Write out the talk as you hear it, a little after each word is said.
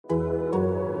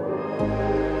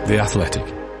The Athletic.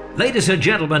 Ladies and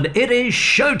gentlemen, it is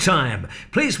showtime.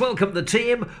 Please welcome the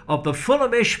team of the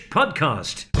Fulhamish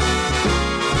podcast.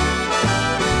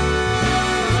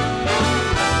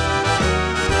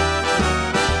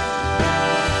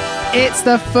 It's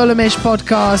the Fulhamish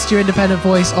podcast, your independent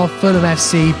voice of Fulham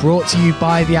FC, brought to you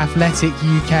by The Athletic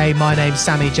UK. My name's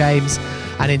Sammy James,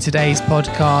 and in today's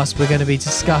podcast, we're going to be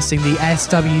discussing the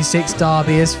SW6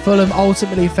 derby as Fulham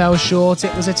ultimately fell short.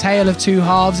 It was a tale of two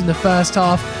halves in the first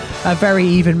half, a very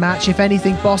even match, if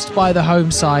anything, bossed by the home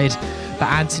side. But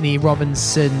Anthony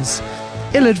Robinson's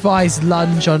ill-advised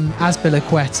lunge on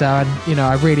Azpilicueta, and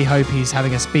I really hope he's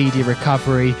having a speedy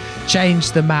recovery,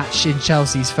 changed the match in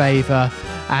Chelsea's favour.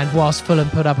 And whilst Fulham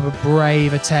put up a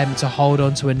brave attempt to hold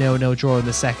on to a 0-0 draw in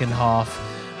the second half,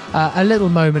 a little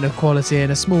moment of quality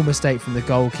and a small mistake from the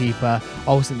goalkeeper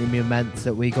ultimately meant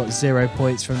that we got 0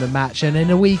 points from the match. And in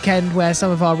a weekend where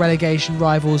some of our relegation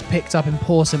rivals picked up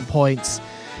important points,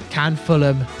 can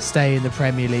Fulham stay in the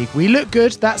Premier League? We look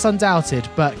good, that's undoubted,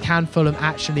 but can Fulham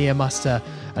actually muster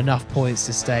enough points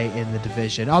to stay in the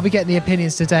division? I'll be getting the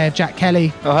opinions today of Jack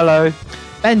Kelly. Oh, hello.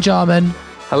 Ben Jarman.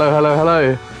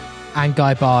 Hello. And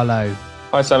Guy Barlow.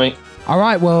 Hi, Sammy. All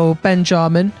right, well, Ben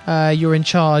Jarman, you're in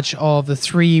charge of the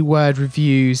 3-word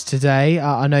reviews today.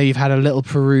 I know you've had a little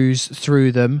peruse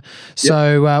through them.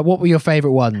 So what were your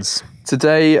favourite ones?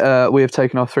 Today, we have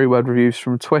taken our 3-word reviews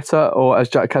from Twitter, or as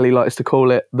Jack Kelly likes to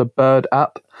call it, the Bird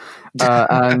app.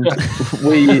 And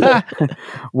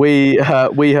we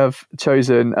have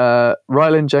chosen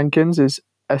Ryland Jenkins'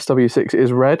 SW6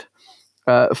 is red,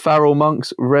 Farrell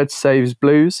Monk's Red Saves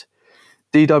Blues,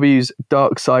 DW's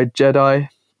Dark Side Jedi,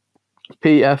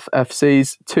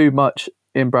 PFFC's Too Much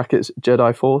in brackets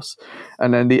Jedi Force,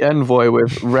 and then the Envoy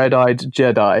with Red Eyed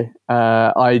Jedi.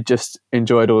 I just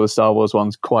enjoyed all the Star Wars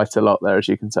ones quite a lot there, as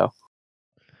you can tell.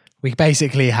 We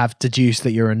basically have deduced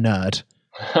that you're a nerd.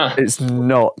 It's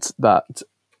not that,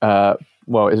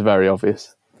 it's very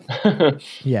obvious.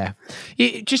 Yeah.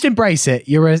 You just embrace it.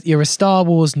 You're a Star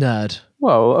Wars nerd.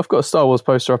 Well, I've got a Star Wars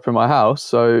poster up in my house,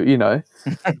 so,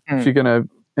 if you're going to,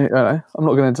 I'm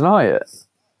not going to deny it.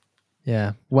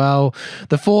 Yeah, well,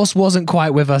 the Force wasn't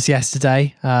quite with us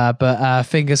yesterday, but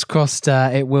fingers crossed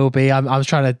it will be. I was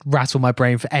trying to rattle my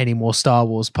brain for any more Star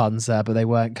Wars puns there, but they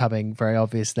weren't coming very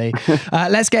obviously.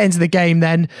 Let's get into the game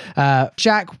then.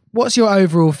 Jack, what's your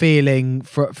overall feeling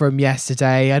from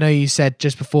yesterday? I know you said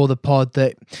just before the pod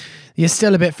that you're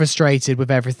still a bit frustrated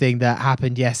with everything that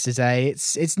happened yesterday.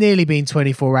 It's nearly been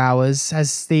 24 hours.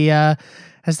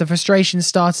 Has the frustration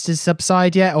started to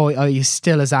subside yet, or are you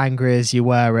still as angry as you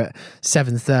were at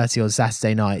 7:30 on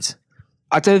Saturday night?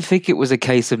 I don't think it was a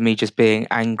case of me just being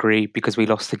angry because we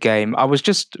lost the game. I was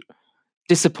just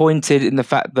disappointed in the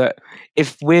fact that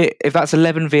if that's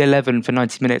 11v11 for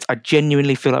 90 minutes, I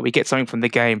genuinely feel like we get something from the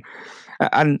game.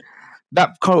 And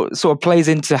that sort of plays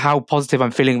into how positive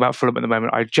I'm feeling about Fulham at the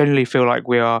moment. I genuinely feel like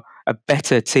we are a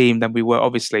better team than we were,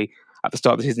 obviously, at the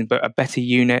start of the season, but a better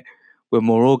unit. We're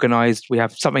more organised. We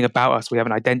have something about us. We have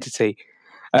an identity.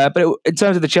 But in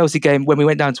terms of the Chelsea game, when we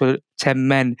went down to 10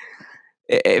 men,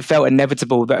 it felt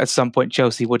inevitable that at some point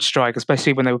Chelsea would strike,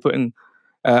 especially when they were putting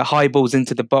high balls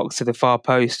into the box to the far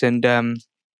post. And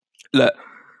look,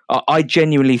 I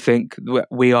genuinely think that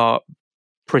we are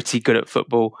pretty good at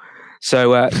football.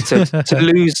 So to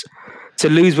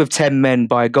lose with 10 men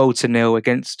by a 0-0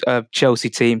 against a Chelsea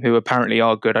team who apparently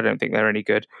are good, I don't think they're any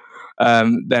good.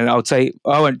 Then I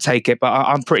won't take it, but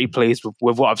I'm pretty pleased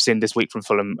with what I've seen this week from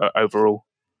Fulham overall.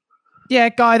 Yeah,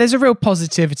 Guy, there's a real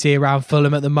positivity around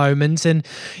Fulham at the moment. And,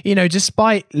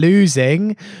 despite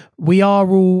losing, we are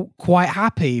all quite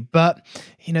happy. But,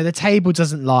 the table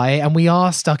doesn't lie and we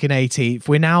are stuck in 18th.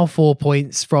 We're now 4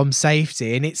 points from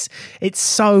safety. And it's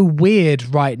so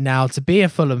weird right now to be a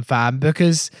Fulham fan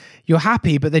because you're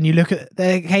happy, but then you look at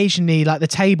occasionally like the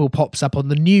table pops up on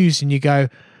the news and you go,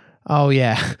 oh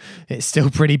yeah, it's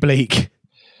still pretty bleak.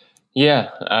 Yeah,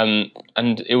 and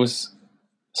it was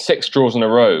 6 draws in a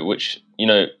row, which,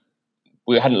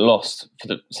 we hadn't lost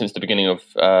since the beginning of,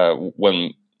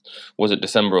 when was it,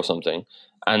 December or something.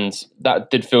 And that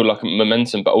did feel like a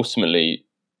momentum, but ultimately,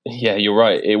 yeah, you're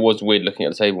right. It was weird looking at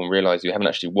the table and realising we haven't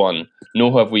actually won,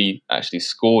 nor have we actually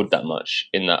scored that much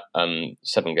in that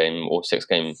 7-game or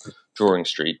 6-game drawing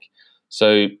streak.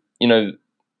 So,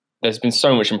 there's been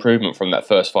so much improvement from that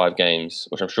first 5 games,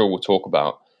 which I'm sure we'll talk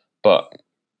about, but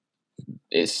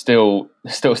it's still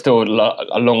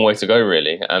a long way to go,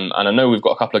 really. And I know we've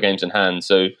got a couple of games in hand.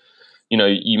 So,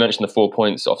 you mentioned the 4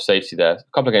 points off safety there, a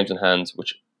couple of games in hand,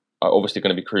 which are obviously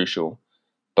going to be crucial.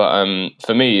 But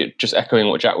for me, just echoing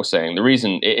what Jack was saying, the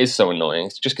reason it is so annoying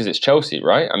is just because it's Chelsea,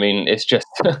 right? I mean, it's just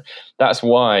that's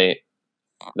why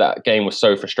that game was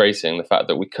so frustrating. The fact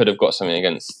that we could have got something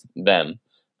against them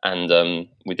and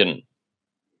we didn't.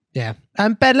 Yeah.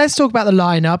 Ben, let's talk about the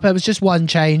lineup. There was just one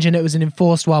change, and it was an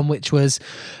enforced one, which was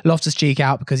Loftus-Cheek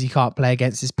out because he can't play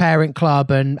against his parent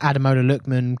club, and Ademola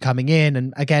Lookman coming in.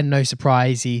 And again, no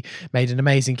surprise, he made an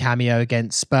amazing cameo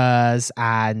against Spurs,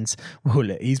 and well,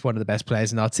 look, he's one of the best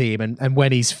players in our team. And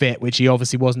when he's fit, which he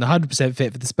obviously wasn't 100%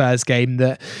 fit for the Spurs game,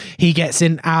 that he gets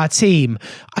in our team.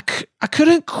 I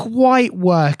couldn't quite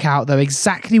work out, though,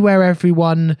 exactly where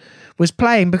everyone was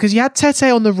playing, because you had Tete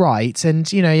on the right,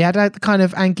 and you had kind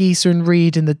of Anguissa and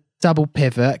Reed in the double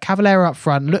pivot, Cavaleiro up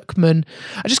front, Lookman.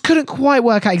 I just couldn't quite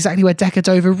work out exactly where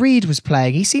Decordova-Reid was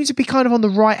playing. He seemed to be kind of on the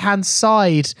right hand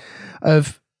side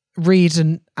of Reed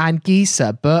and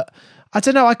Anguissa, but I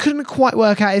don't know, I couldn't quite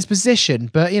work out his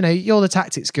position. But you're the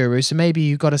tactics guru, so maybe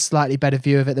you've got a slightly better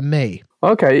view of it than me.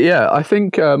 Okay, yeah, I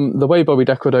think the way Bobby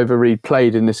Decordova-Reid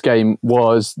played in this game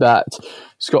was that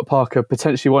Scott Parker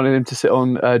potentially wanted him to sit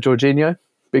on Jorginho,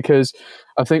 because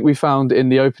I think we found in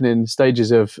the opening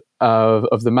stages of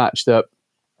the match that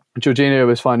Jorginho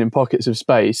was finding pockets of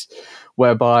space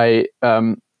whereby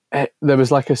there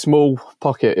was like a small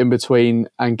pocket in between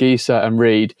Anguissa and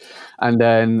Reed, and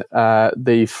then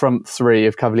the front three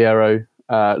of Cavaleiro,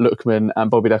 Lookman and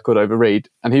Bobby Decordova-Reid,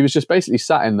 and he was just basically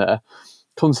sat in there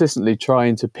consistently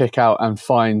trying to pick out and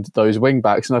find those wing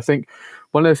backs. And I think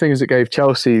one of the things that gave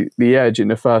Chelsea the edge in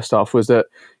the first half was that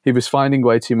he was finding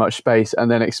way too much space and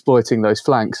then exploiting those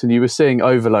flanks. And you were seeing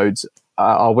overloads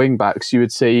our wing backs. You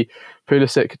would see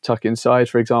Pulisic tuck inside,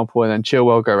 for example, and then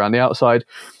Chilwell go around the outside.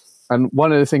 And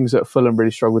one of the things that Fulham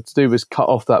really struggled to do was cut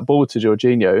off that ball to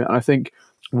Jorginho. And I think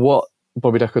what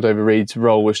Bobby Decordova-Reid's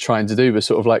role was trying to do was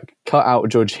sort of like cut out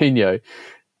Jorginho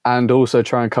and also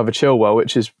try and cover Chilwell,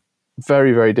 which is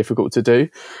very, very difficult to do.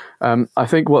 I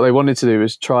think what they wanted to do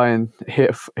was try and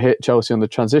hit Chelsea on the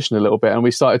transition a little bit, and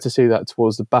we started to see that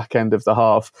towards the back end of the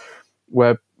half,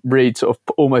 where Reed sort of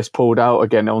almost pulled out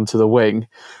again onto the wing,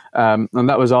 and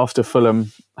that was after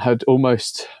Fulham had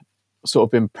almost sort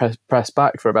of been pressed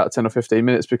back for about 10 or 15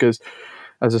 minutes, because,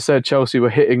 as I said, Chelsea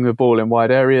were hitting the ball in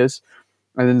wide areas,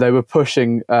 and then they were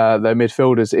pushing their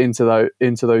midfielders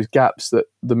into those gaps that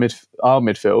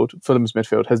Fulham's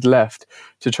midfield, has left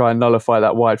to try and nullify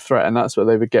that wide threat, and that's where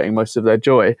they were getting most of their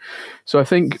joy. So I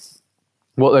think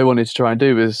what they wanted to try and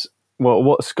do is, well,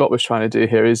 what Scott was trying to do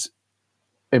here is,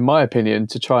 in my opinion,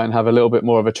 to try and have a little bit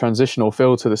more of a transitional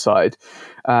feel to the side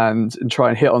and try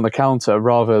and hit on the counter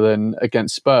rather than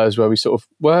against Spurs, where we sort of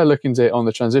were looking to hit on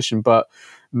the transition, but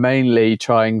mainly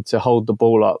trying to hold the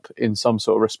ball up in some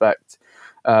sort of respect.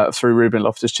 Through Ruben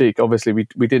Loftus-Cheek. Obviously,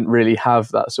 we didn't really have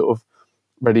that sort of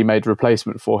ready-made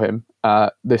replacement for him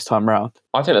this time round.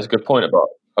 I think that's a good point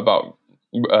about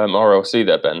RLC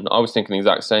there, Ben. I was thinking the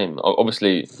exact same.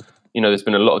 Obviously, there's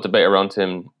been a lot of debate around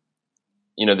him,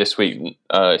 this week,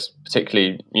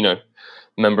 particularly,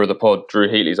 member of the pod, Drew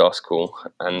Heatley's article.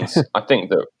 And I think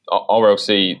that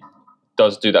RLC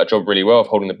does do that job really well of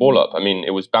holding the ball up. I mean,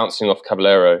 it was bouncing off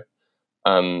Cavaleiro,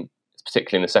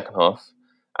 particularly in the second half.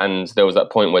 And there was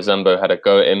that point where Zambo had a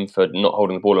go at him for not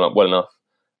holding the ball up well enough.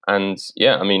 And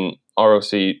yeah, I mean,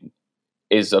 RLC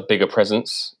is a bigger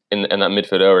presence in that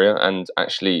midfield area and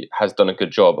actually has done a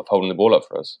good job of holding the ball up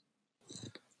for us.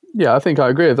 Yeah, I think I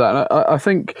agree with that. And I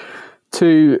think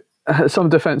to some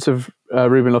defence of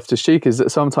Ruben Loftus-Cheek is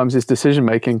that sometimes his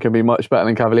decision-making can be much better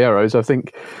than Cavaliero's. I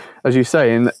think, as you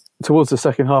say, towards the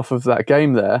second half of that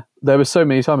game there were so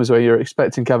many times where you're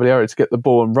expecting Cavaleiro to get the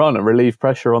ball and run and relieve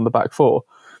pressure on the back four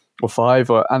or five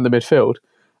and the midfield.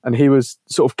 And he was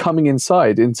sort of coming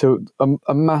inside into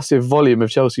a massive volume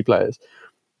of Chelsea players.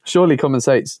 Surely common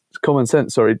sense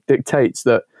dictates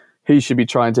that he should be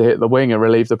trying to hit the wing and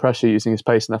relieve the pressure using his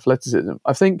pace and athleticism.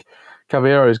 I think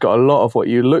Cavaliero's got a lot of what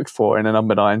you look for in a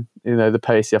number 9, the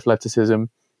pace, the athleticism,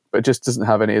 but just doesn't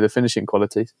have any of the finishing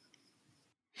qualities.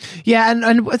 Yeah,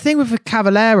 and the thing with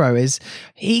Cavaleiro is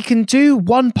he can do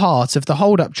one part of the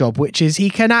hold-up job, which is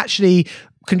he can actually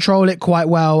control it quite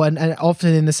well, and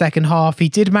often in the second half he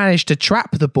did manage to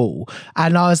trap the ball,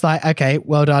 and I was like, okay,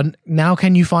 well done, now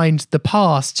can you find the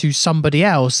pass to somebody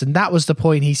else? And that was the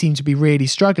point he seemed to be really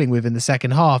struggling with in the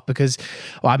second half, because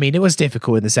it was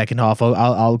difficult in the second half,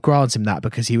 I'll grant him that,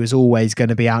 because he was always going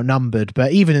to be outnumbered,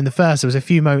 but even in the first there was a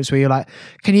few moments where you're like,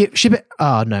 can you ship it?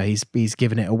 Oh no, he's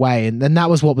giving it away, and then that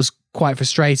was what was quite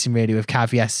frustrating really with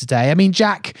Cav yesterday. I mean,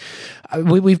 Jack,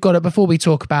 we've got to, before we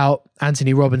talk about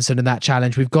Anthony Robinson and that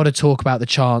challenge, we've got to talk about the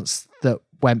chance that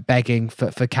went begging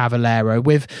for Cavaleiro.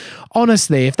 With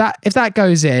honestly, if that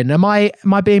goes in, am I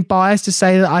being biased to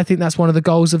say that I think that's one of the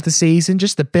goals of the season?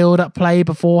 Just the build-up play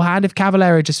beforehand. If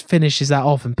Cavaleiro just finishes that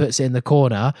off and puts it in the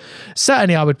corner,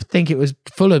 certainly I would think it was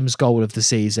Fulham's goal of the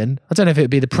season. I don't know if it would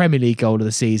be the Premier League goal of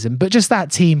the season, but just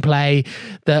that team play,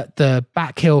 the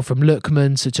back heel from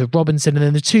Lookman to Robinson, and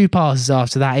then the 2 passes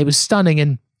after that, it was stunning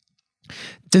and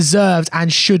deserved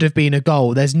and should have been a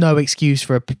goal. There's no excuse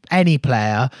for any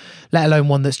player, let alone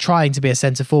one that's trying to be a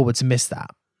centre forward, to miss that.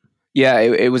 Yeah,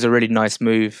 it was a really nice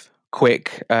move,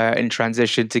 quick in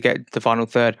transition to get the final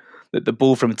third. The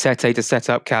ball from Tete to set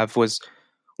up Cav was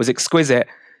exquisite,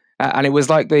 and it was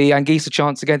like the Anguissa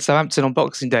chance against Southampton on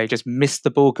Boxing Day. Just missed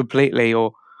the ball completely,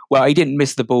 he didn't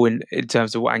miss the ball in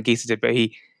terms of what Anguissa did, but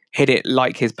he hit it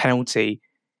like his penalty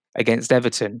against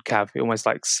Everton. Cav, it almost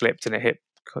like slipped and it hit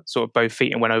sort of both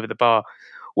feet and went over the bar.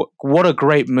 What a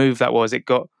great move that was. It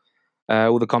got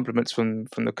all the compliments from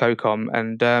the COCOM.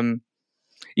 And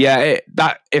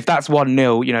if that's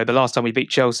 1-0, the last time we beat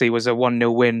Chelsea was a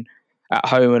 1-0 win at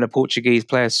home and a Portuguese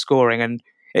player scoring, and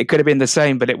it could have been the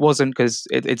same, but it wasn't, because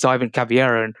it's Ivan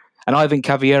Cavaleiro, and Ivan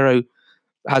Cavaleiro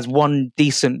has one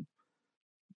decent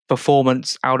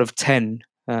performance out of 10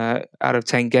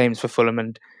 games for Fulham.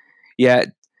 And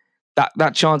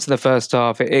that chance in the first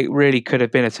half, it really could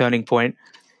have been a turning point.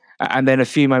 And then a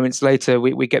few moments later,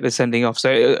 we get the sending off.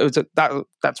 So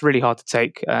that's really hard to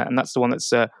take, and that's the one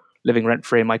that's living rent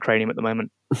free in my cranium at the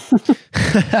moment.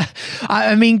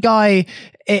 I mean, Guy,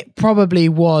 it probably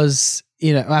was.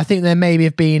 I think there maybe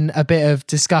have been a bit of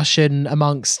discussion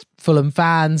amongst Fulham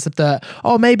fans that,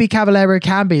 maybe Cavaleiro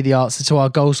can be the answer to our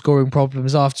goal scoring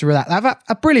problems after that. They have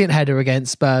a brilliant header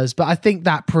against Spurs, but I think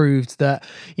that proved that,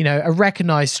 a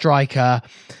recognised striker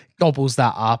gobbles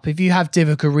that up. If you have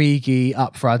Divock Origi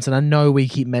up front, and I know we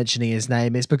keep mentioning his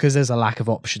name, it's because there's a lack of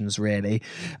options, really.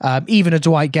 Even a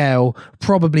Dwight Gale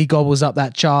probably gobbles up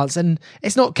that chance, and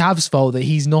it's not Cav's fault that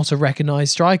he's not a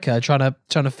recognised striker trying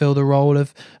to fill the role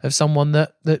of someone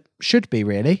that should be,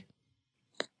 really.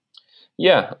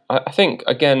 Yeah, I think,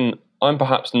 again, I'm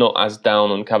perhaps not as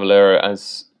down on Cavaleiro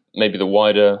as maybe the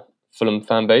wider Fulham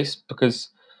fan base, because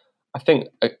I think,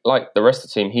 like the rest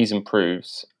of the team, he's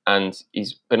improved and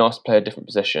he's been asked to play a different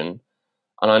position.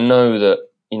 And I know that,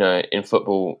 in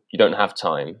football, you don't have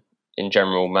time. In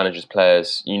general, managers,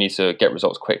 players, you need to get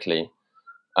results quickly.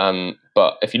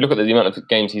 But if you look at the amount of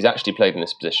games he's actually played in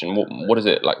this position, what is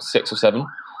it, like 6 or 7?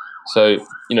 So,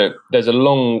 there's a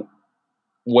long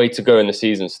way to go in the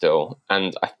season still.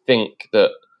 And I think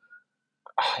that,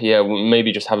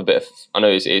 maybe just have a bit of, I know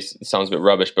it sounds a bit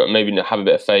rubbish, but maybe have a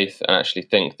bit of faith and actually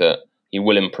think that he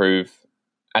will improve,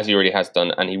 as he already has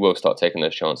done, and he will start taking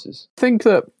those chances. I think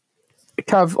that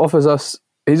Cav offers us,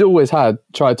 he's always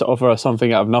tried to offer us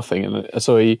something out of nothing. And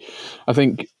so I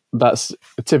think that's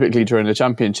typically during the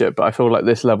Championship, but I feel like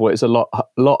this level it's a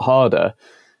lot harder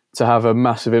to have a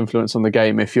massive influence on the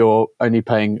game if you're only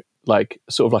playing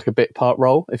sort of like a bit part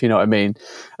role, if you know what I mean.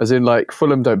 As in,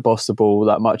 Fulham don't boss the ball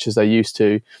that much as they used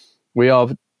to. We are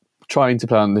trying to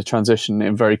play on the transition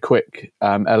in very quick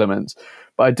elements.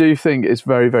 But I do think it's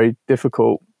very, very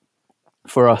difficult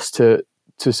for us to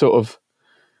sort of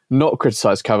not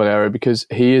criticise Cavaleiro, because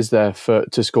he is there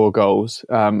to score goals,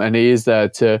 and he is there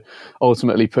to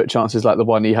ultimately put chances like the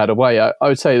one he had away. I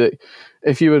would say that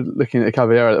if you were looking at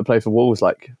Cavaleiro that played for Wolves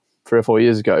 3 or 4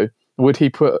 years ago, would he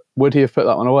have put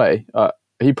that one away?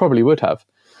 He probably would have.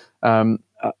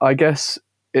 I guess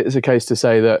it's a case to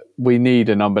say that we need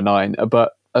a number 9,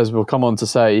 but as we'll come on to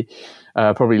say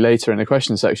probably later in the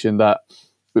question section, that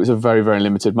it was a very, very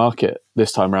limited market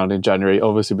this time around in January.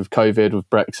 Obviously, with COVID, with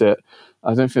Brexit,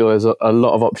 I don't feel there's a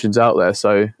lot of options out there.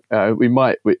 So we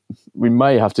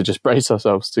may have to just brace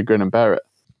ourselves to grin and bear it.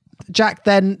 Jack,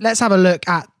 then let's have a look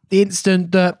at the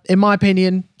incident that, in my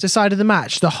opinion, decided the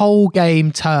match. The whole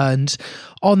game turned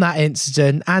on that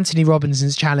incident. Anthony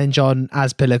Robinson's challenge on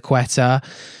Azpilicueta.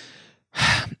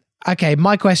 Okay,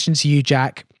 my question to you,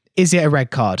 Jack, is it a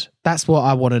red card? That's what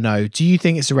I want to know. Do you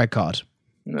think it's a red card?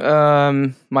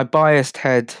 My biased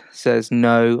head says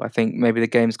no. I think maybe the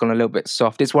game's gone a little bit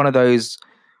soft. It's one of those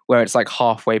where it's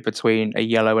halfway between a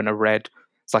yellow and a red.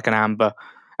 It's like an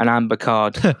amber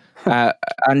card.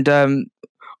 And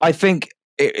I think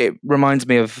it reminds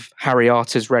me of Harry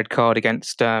Arter's red card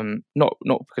against, not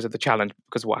because of the challenge,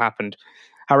 because of what happened.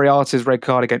 Harry Arter's red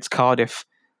card against Cardiff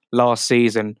last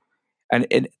season, and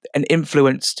an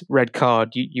influenced red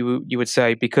card, you would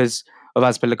say, because of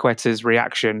Azpilicueta's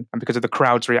reaction and because of the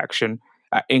crowd's reaction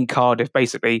in Cardiff,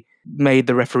 basically made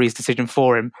the referee's decision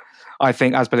for him. I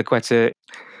think Azpilicueta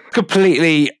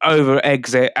completely over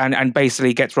eggs it and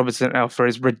basically gets Robinson out for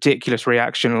his ridiculous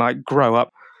reaction, grow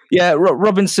up. Yeah,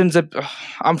 Robinson's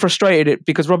I'm frustrated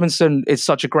because Robinson is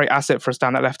such a great asset for us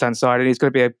down that left-hand side, and he's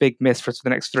going to be a big miss for us for the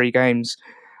next 3 games.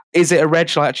 Is it a red?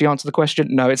 Shall I actually answer the question?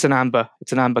 No, it's an amber.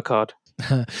 It's an amber card.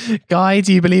 Guy,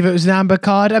 do you believe it was an amber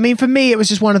card? I mean, for me, it was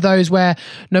just one of those where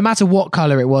no matter what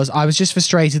colour it was, I was just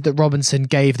frustrated that Robinson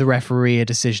gave the referee a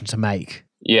decision to make.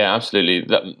 Yeah, absolutely.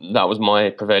 That was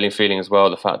my prevailing feeling as well.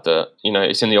 The fact that,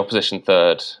 it's in the opposition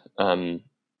third.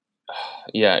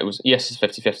 It was, yes, it's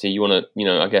 50-50. You want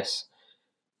to, I guess,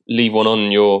 leave one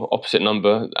on your opposite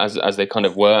number as they kind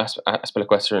of were.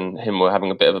 Azpilicueta and him were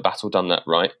having a bit of a battle done that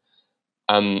right.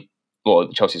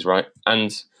 Chelsea's right.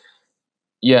 And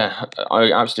yeah,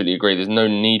 I absolutely agree. There's no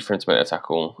need for him to make that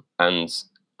tackle. And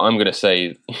I'm going to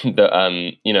say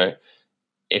that,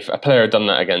 if a player had done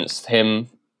that against him,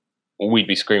 we'd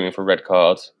be screaming for a red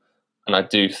card. And I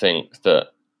do think that,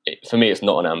 for me, it's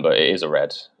not an amber. It is a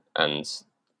red. And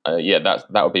that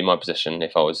would be my position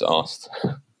if I was asked.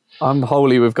 I'm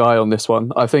wholly with Guy on this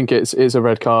one. I think it's a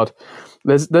red card.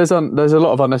 There's a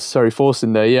lot of unnecessary force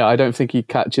in there. Yeah, I don't think he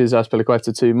catches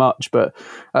Azpilicueta too much, but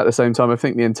at the same time, I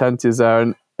think the intent is there.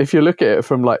 And if you look at it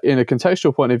from in a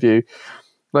contextual point of view,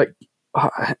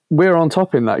 we're on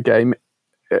top in that game,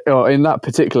 or in that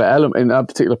particular element, in that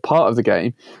particular part of the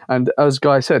game. And as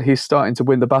Guy said, he's starting to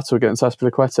win the battle against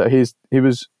Azpilicueta. He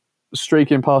was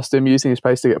streaking past him, using his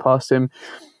pace to get past him.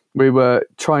 We were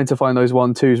trying to find those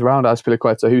 1-2s around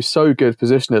Azpilicueta, who's so good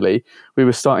positionally. We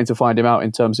were starting to find him out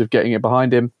in terms of getting it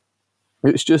behind him.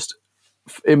 It's just,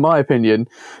 in my opinion,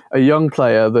 a young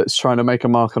player that's trying to make a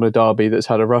mark on a derby, that's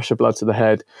had a rush of blood to the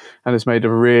head and has made a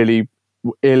really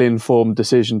ill-informed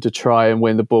decision to try and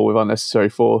win the ball with unnecessary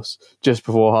force just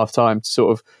before half-time to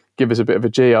sort of give us a bit of a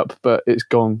G-up, but it's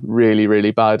gone really,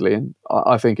 really badly, and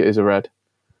I think it is a red.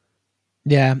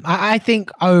 Yeah, I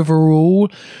think overall,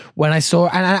 when I saw,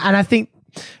 and I think,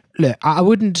 look, I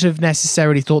wouldn't have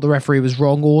necessarily thought the referee was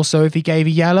wrong also if he gave a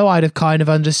yellow. I'd have kind of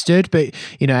understood, but,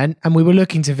 and we were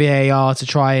looking to VAR to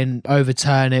try and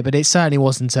overturn it, but it certainly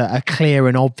wasn't a clear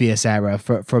and obvious error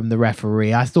from the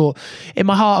referee. I thought, in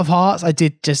my heart of hearts, I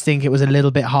did just think it was a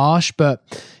little bit harsh, but,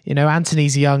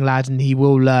 Anthony's a young lad and he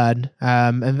will learn,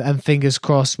 and fingers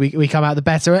crossed we come out the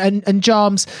better. And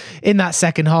Jarms, in that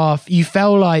second half, you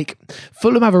felt like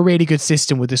Fulham have a really good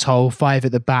system with this whole 5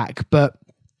 at the back, but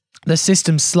the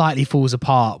system slightly falls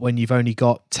apart when you've only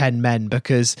got 10 men,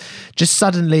 because just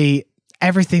suddenly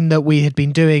everything that we had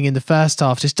been doing in the first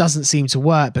half just doesn't seem to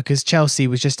work, because Chelsea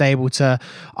was just able to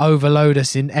overload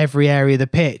us in every area of the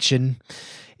pitch. And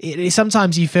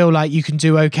sometimes you feel like you can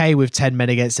do okay with 10 men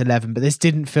against 11, but this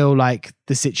didn't feel like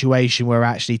the situation where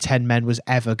actually 10 men was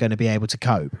ever going to be able to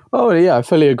cope. Oh yeah, I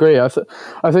fully agree. I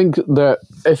think that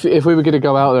if we were going to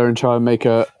go out there and try and make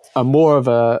a more of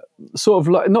a sort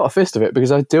of not a fist of it,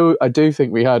 because I do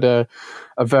think we had a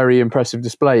very impressive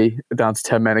display down to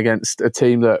 10 men against a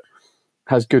team that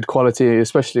has good quality,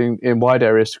 especially in wide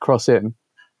areas to cross in.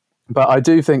 But I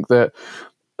do think that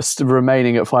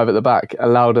remaining at 5 at the back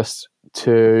allowed us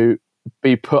to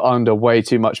be put under way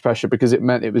too much pressure, because it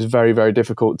meant it was very, very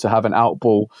difficult to have an out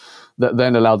ball that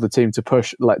then allowed the team to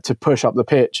push up the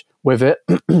pitch with it.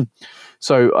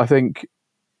 So I think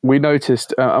we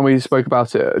noticed, and we spoke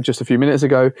about it just a few minutes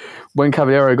ago, when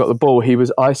Cavaleiro got the ball, he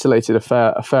was isolated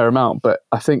a fair amount. But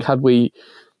I think had we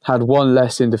had one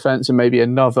less in defence and maybe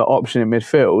another option in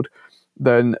midfield,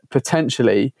 then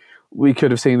potentially we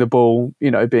could have seen the ball,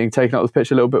 being taken up the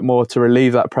pitch a little bit more to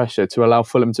relieve that pressure, to allow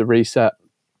Fulham to reset.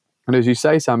 And as you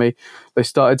say, Sammy, they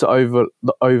started to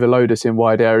overload us in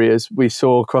wide areas. We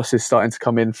saw crosses starting to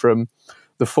come in from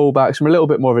the fullbacks from a little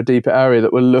bit more of a deeper area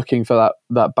that were looking for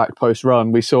that back post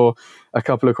run. We saw a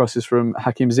couple of crosses from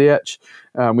Hakim Ziyech.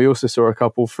 We also saw a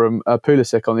couple from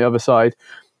Pulisic on the other side,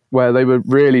 where they were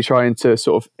really trying to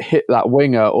sort of hit that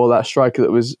winger or that striker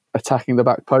that was attacking the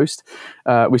back post.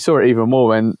 We saw it even more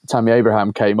when Tammy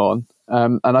Abraham came on.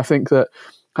 And I think that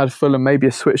had Fulham maybe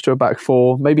a switch to a back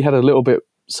 4, maybe had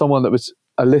someone that was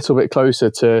a little bit closer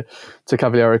to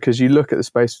Cavaleiro, because you look at the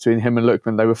space between him and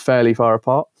Lookman, they were fairly far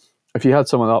apart. If you had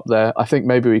someone up there, I think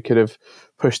maybe we could have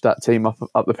pushed that team up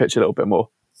the pitch a little bit more.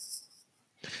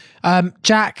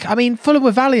 Jack, I mean, Fulham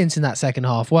were valiant in that second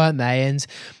half, weren't they? And,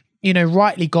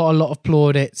 rightly got a lot of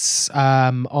plaudits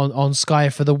on Sky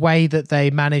for the way that they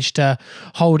managed to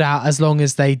hold out as long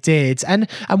as they did, and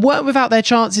weren't without their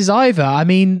chances either. I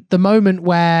mean, the moment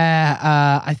where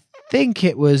I think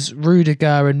it was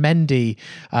Rudiger and Mendy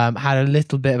had a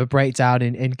little bit of a breakdown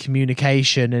in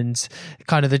communication, and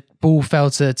kind of the ball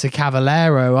fell to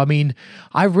Cavaleiro. I mean,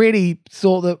 I really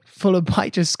thought that Fulham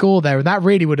might just score there, and that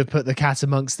really would have put the cat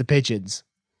amongst the pigeons.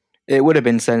 It would have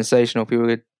been sensational if we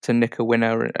were to nick a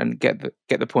winner and get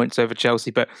the points over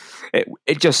Chelsea, but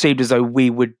it just seemed as though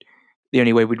the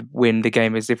only way we'd win the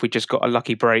game is if we just got a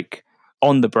lucky break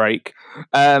on the break.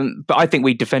 But I think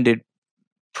we defended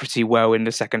pretty well in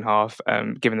the second half,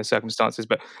 given the circumstances.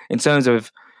 But in terms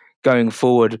of going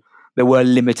forward, there were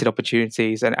limited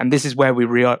opportunities, and this is where we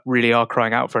really are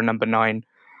crying out for a number 9.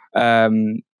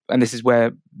 And this is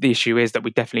where the issue is, that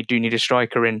we definitely do need a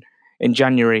striker in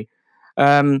January.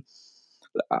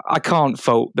 I can't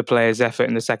fault the players' effort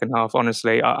in the second half.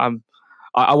 Honestly, I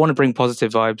want to bring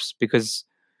positive vibes because,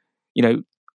 you know,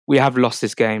 we have lost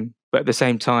this game, but at the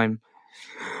same time,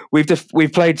 we've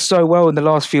played so well in the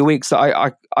last few weeks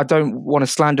that I don't want to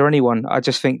slander anyone. I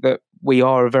just think that we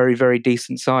are a very, very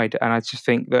decent side, and I just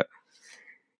think that,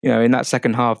 you know, in that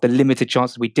second half, the limited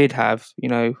chances we did have, you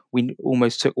know, we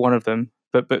almost took one of them,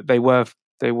 but they were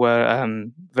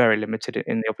very limited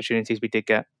in the opportunities we did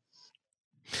get.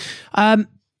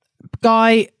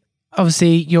 Guy,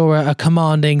 obviously you're a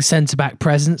commanding centre-back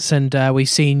presence, and we've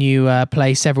seen you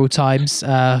play several times for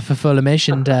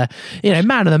Fulhamish, and you know,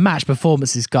 man of the match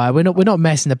performances, Guy. We're not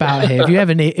messing about here.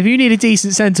 If you need a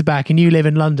decent centre-back and you live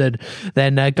in London,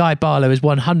 then Guy Barlow is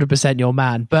 100% your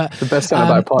man. But the best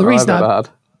centre-back partner I've ever had.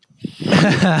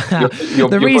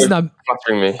 The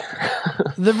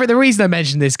reason I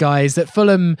mentioned this, guy, is that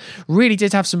Fulham really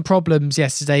did have some problems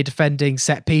yesterday defending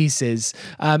set pieces,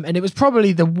 and it was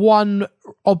probably the one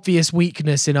obvious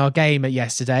weakness in our game at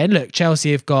yesterday. And look,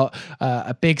 Chelsea have got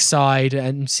a big side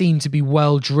and seem to be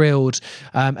well drilled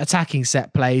attacking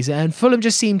set plays, and Fulham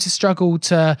just seemed to struggle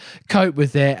to cope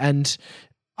with it, and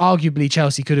arguably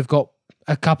Chelsea could have got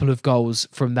a couple of goals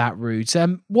from that route.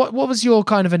 What was your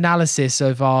kind of analysis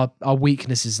of our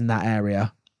weaknesses in that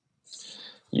area?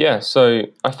 Yeah, so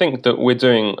I think that we're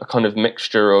doing a kind of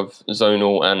mixture of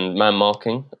zonal and man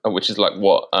marking, which is like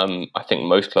what I think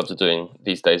most clubs are doing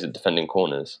these days at defending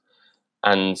corners.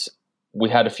 And we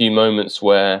had a few moments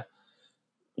where,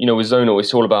 you know, with zonal,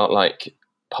 it's all about like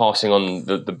passing on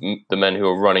the men who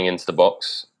are running into the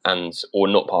box, or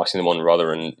not passing them on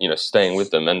rather, and, you know, staying with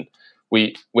them. And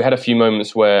we had a few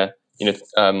moments where, you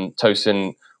know,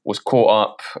 Tosin was caught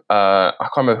up. I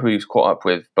can't remember who he was caught up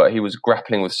with, but he was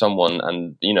grappling with someone,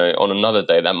 and, you know, on another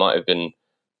day that might have been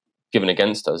given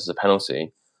against us as a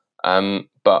penalty.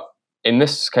 But in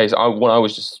this case, what I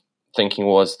was just thinking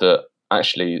was that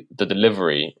actually the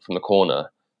delivery from the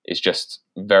corner is just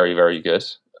very, very good.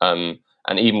 And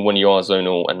even when you are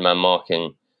zonal and man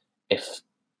marking, if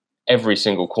every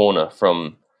single corner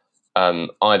from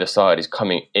either side is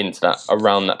coming into that,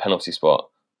 around that penalty spot,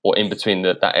 or in between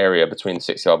that area between the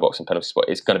 6-yard box and penalty spot,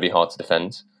 it's going to be hard to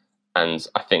defend. And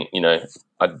I think, you know,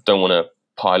 I don't want to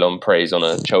pile on praise on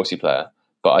a Chelsea player,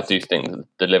 but I do think that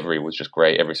the delivery was just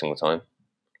great every single time.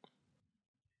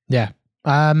 Yeah.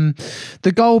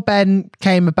 The goal, Ben,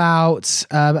 came about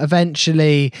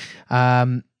eventually. We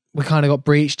kind of got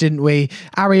breached, didn't we?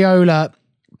 Areola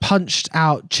punched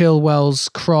out Chilwell's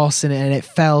cross and it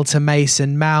fell to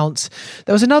Mason Mount.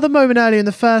 There was another moment earlier in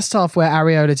the first half where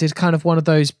Areola did kind of one of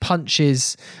those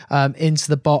punches into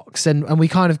the box, and we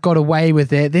kind of got away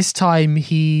with it. This time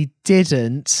he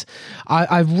didn't.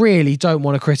 I really don't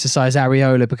want to criticise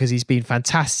Areola because he's been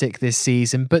fantastic this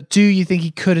season, but do you think he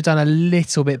could have done a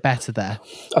little bit better there?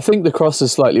 I think the cross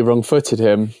has slightly wrong-footed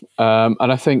him,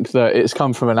 and I think that it's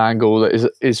come from an angle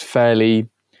that is fairly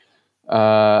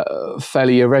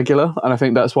irregular, and I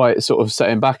think that's why it's sort of set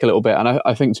him back a little bit. And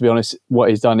I think, to be honest, what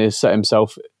he's done is set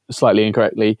himself slightly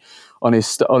incorrectly on his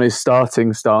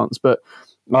starting stance. But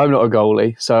I'm not a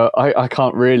goalie, so I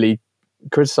can't really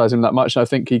criticise him that much. And I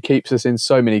think he keeps us in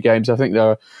so many games. I think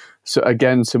there are,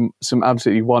 again, some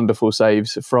absolutely wonderful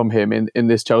saves from him in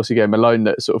this Chelsea game alone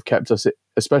that sort of kept us,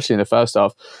 especially in the first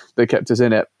half, that kept us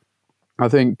in it. I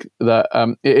think that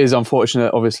it is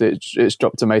unfortunate. Obviously, it's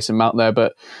dropped to Mason Mount there,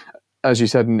 but as you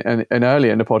said in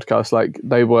earlier in the podcast, like,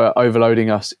 they were overloading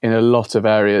us in a lot of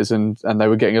areas, and they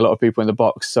were getting a lot of people in the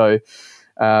box. So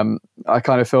I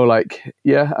kind of feel like,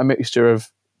 a mixture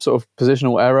of sort of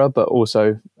positional error, but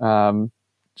also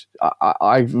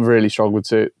I really struggled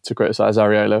to criticise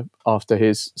Areola after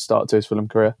his start to his Fulham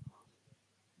career.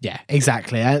 Yeah,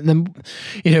 exactly. And then,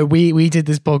 you know, we did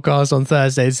this podcast on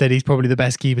Thursday and said he's probably the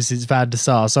best keeper since Van der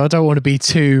Sar. So I don't want to be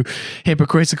too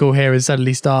hypocritical here and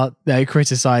suddenly start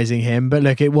criticising him. But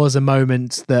look, it was a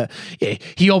moment that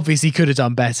he obviously could have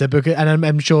done better, and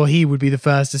I'm sure he would be the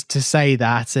first to say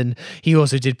that. And he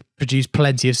also did produce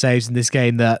plenty of saves in this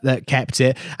game that kept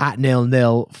it at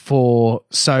 0-0 for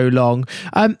so long.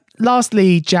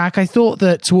 Lastly, Jack, I thought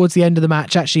that towards the end of the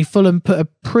match, actually, Fulham put a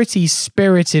pretty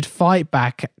spirited fight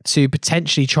back to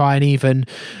potentially try and even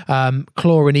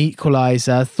claw an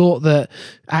equaliser. Thought that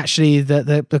actually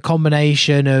the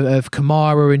combination of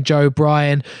Kamara and Joe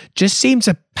Bryan just seemed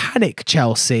to panic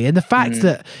Chelsea. And the fact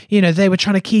that, they were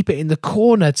trying to keep it in the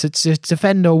corner to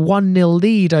defend a 1-0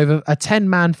 lead over a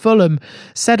 10-man Fulham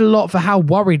said a lot for how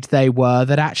worried they were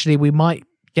that actually we might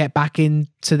get back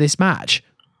into this match.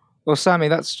 Well, Sammy,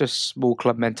 that's just small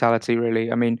club mentality,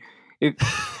 really. I mean, the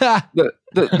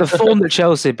form that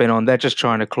Chelsea have been on, they're just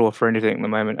trying to claw for anything at the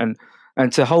moment.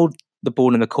 And to hold the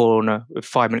ball in the corner with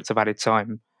 5 minutes of added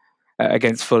time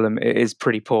against Fulham is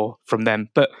pretty poor from them.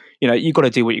 But, you've got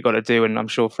to do what you've got to do, and I'm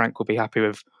sure Frank will be happy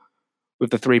with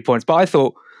the 3 points. But I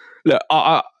thought, look,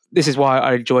 this is why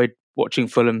I enjoyed watching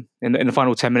Fulham in the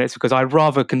final 10 minutes, because I'd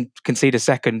rather concede a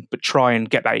second but try and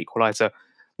get that equaliser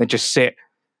than just sit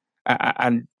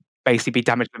and basically be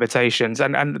damaged limitations.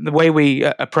 And the way we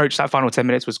approached that final 10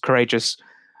 minutes was courageous.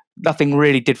 Nothing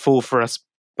really did fall for us,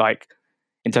 like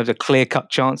in terms of clear-cut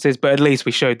chances, but at least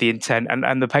we showed the intent.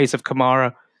 And the pace of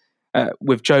Kamara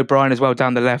with Joe Bryan as well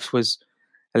down the left was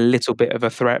a little bit of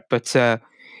a threat. But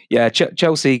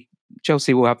Chelsea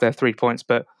will have their 3 points,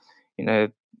 but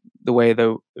the way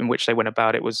in which they went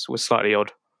about it was slightly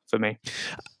odd for me.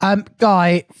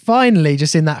 Guy, finally,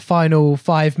 just in that final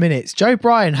 5 minutes, Joe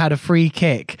Bryan had a free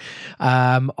kick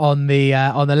on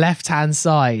the left-hand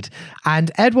side,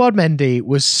 and Edouard Mendy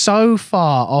was so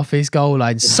far off his goal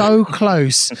line, so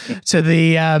close to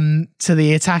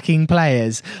the attacking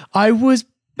players. I was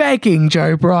begging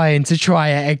Joe Bryan to try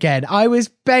it again. I was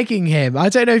begging him. I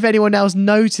don't know if anyone else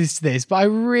noticed this, but I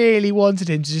really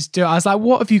wanted him to just do it. I was like,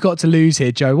 what have you got to lose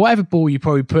here, Joe? Whatever ball you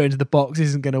probably put into the box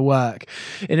isn't going to work.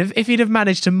 And if he'd have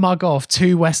managed to mug off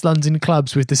 2 West London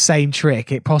clubs with the same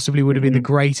trick, it possibly would have been the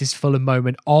greatest Fulham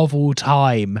moment of all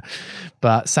time.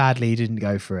 But sadly, he didn't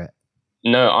go for it.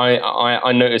 No,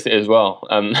 I noticed it as well.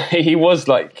 He was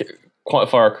like quite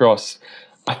far across.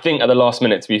 I think at the last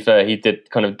minute, to be fair, he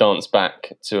did kind of dance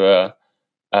back to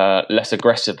a less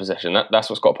aggressive position.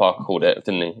 That's what Scott Parker called it,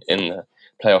 didn't he, in the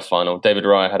playoff final? David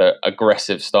Raya had an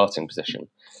aggressive starting position.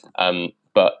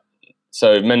 But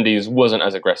so Mendy's wasn't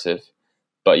as aggressive.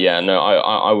 But yeah, no,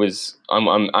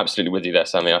 I'm absolutely with you there,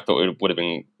 Sammy. I thought it would have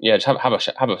been, just have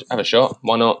a shot.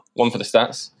 Why not? One for the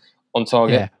stats, on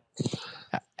target.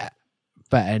 Yeah.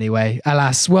 But anyway,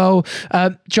 alas. Well,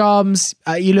 Jarms,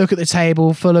 you look at the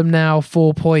table, Fulham now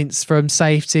 4 points from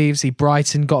safety. See,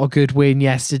 Brighton got a good win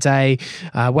yesterday.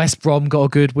 West Brom got a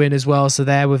good win as well, so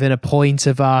they're within a point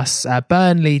of us.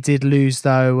 Burnley did lose,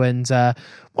 though. And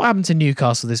what happened to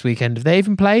Newcastle this weekend? Have they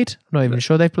even played? I'm not even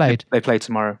sure they've played. They play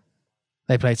tomorrow.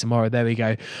 They play tomorrow. There we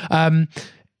go.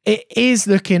 It is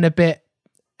looking a bit...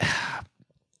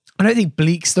 I don't think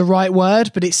bleak's the right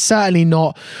word, but it's certainly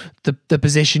not the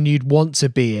position you'd want to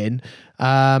be in.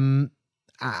 I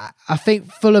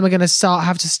think Fulham are going to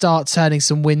have to start turning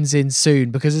some wins in soon,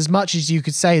 because as much as you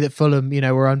could say that Fulham,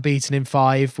 were unbeaten in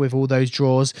 5 with all those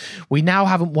draws, we now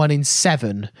haven't won in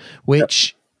 7,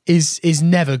 which is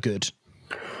never good.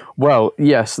 Well,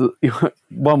 yes,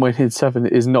 1 win in 7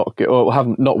 is not good,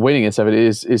 or not winning in 7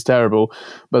 is terrible.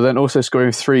 But then also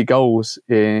scoring 3 goals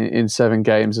in 7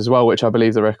 games as well, which I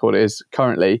believe the record is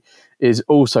currently, is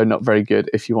also not very good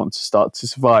if you want to start to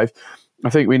survive. I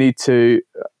think we need to.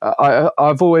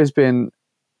 I've always been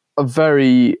a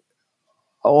very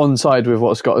on side with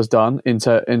what Scott has done in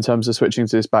terms of switching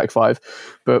to this back 5,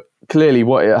 but clearly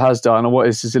what it has done, and what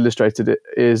it has illustrated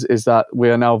is that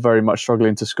we are now very much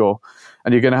struggling to score.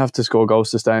 And you're going to have to score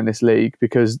goals to stay in this league,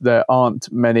 because there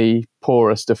aren't many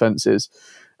porous defences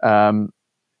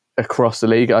across the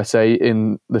league, I say,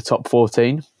 in the top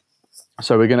 14.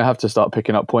 So we're going to have to start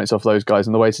picking up points off those guys.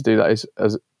 And the way to do that is,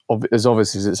 as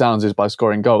obvious as it sounds, is by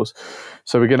scoring goals.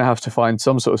 So we're going to have to find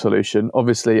some sort of solution.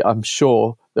 Obviously, I'm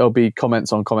sure there'll be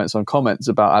comments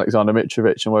about Alexander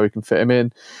Mitrovic and where we can fit him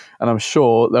in. And I'm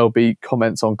sure there'll be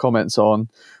comments on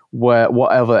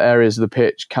what other areas of the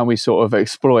pitch can we sort of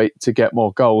exploit to get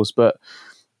more goals. But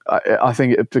I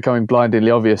think it's becoming blindingly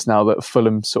obvious now that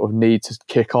Fulham sort of need to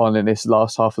kick on in this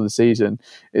last half of the season.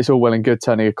 It's all well and good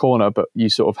turning a corner, but you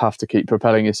sort of have to keep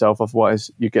propelling yourself, otherwise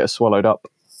you get swallowed up.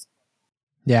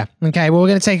 Yeah. Okay. Well, we're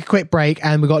going to take a quick break,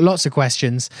 and we've got lots of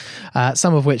questions,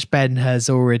 some of which Ben has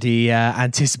already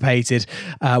anticipated.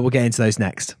 We'll get into those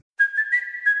next.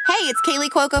 Hey, it's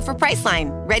Kaylee Cuoco for Priceline.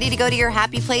 Ready to go to your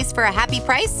happy place for a happy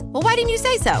price? Well, why didn't you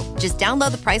say so? Just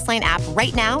download the Priceline app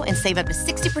right now and save up to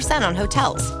 60% on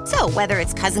hotels. So whether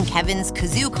it's Cousin Kevin's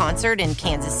Kazoo Concert in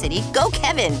Kansas City, go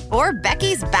Kevin, or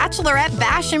Becky's Bachelorette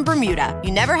Bash in Bermuda, you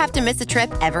never have to miss a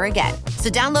trip ever again. So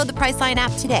download the Priceline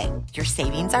app today. Your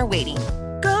savings are waiting.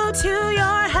 Go to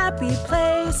your happy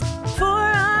place for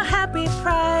a happy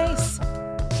price.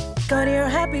 Go to your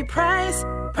happy price,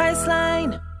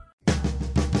 Priceline.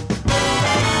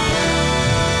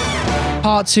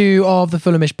 Part 2 of the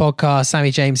Fulhamish podcast. Sammy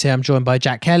James here. I'm joined by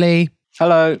Jack Kelly.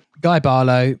 Hello. Guy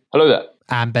Barlow. Hello there.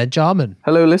 And Ben Jarman.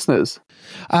 Hello, listeners.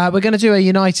 We're going to do a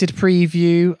United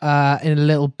preview in a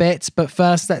little bit, but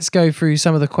first let's go through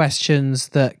some of the questions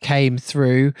that came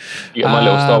through. You got my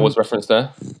little Star Wars reference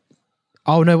there.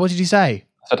 Oh no, what did you say?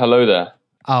 I said hello there.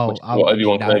 Oh, what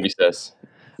Obi-Wan Kenobi says.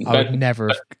 I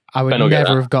would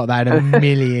never have got that in a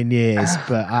million years,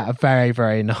 but very,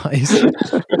 very nice.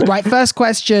 Right, first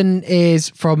question is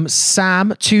from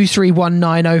Sam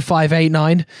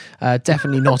 23190589.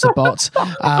 Definitely not a bot.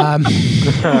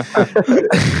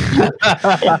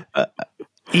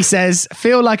 He says,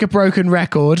 feel like a broken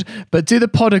record, but do the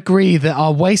pod agree that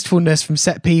our wastefulness from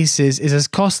set pieces is as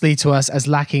costly to us as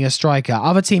lacking a striker?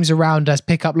 Other teams around us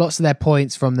pick up lots of their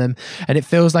points from them, and it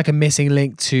feels like a missing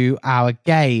link to our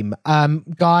game.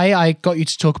 Guy, I got you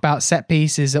to talk about set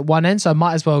pieces at one end, so I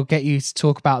might as well get you to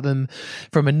talk about them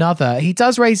from another. He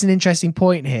does raise an interesting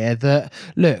point here that,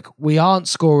 look, we aren't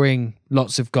scoring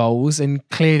lots of goals, and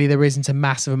clearly there isn't a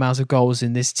massive amount of goals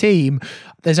in this team.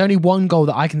 There's only one goal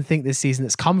that I can think this season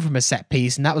that's come from a set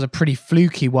piece, and that was a pretty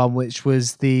fluky one, which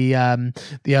was the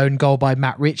own goal by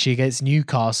Matt Ritchie against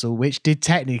Newcastle, which did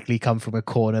technically come from a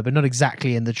corner, but not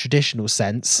exactly in the traditional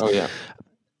sense. Oh yeah.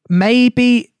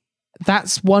 Maybe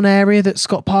that's one area that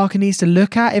Scott Parker needs to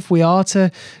look at if we are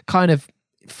to kind of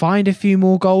find a few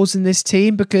more goals in this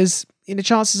team, because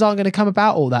chances aren't going to come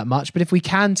about all that much. But if we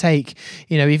can take,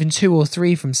 even 2 or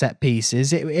 3 from set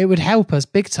pieces, it would help us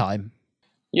big time.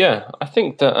 Yeah, I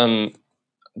think that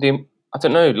I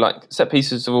don't know, like set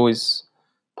pieces have always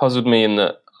puzzled me in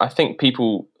that I think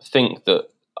people think that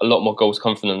a lot more goals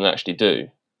come from them than they actually do.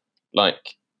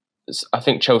 Like, I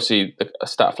think Chelsea, a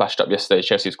stat flashed up yesterday,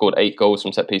 Chelsea scored 8 goals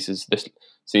from set pieces this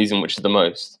season, which is the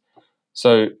most.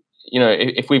 So,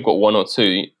 if we've got 1 or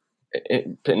 2,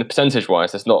 in the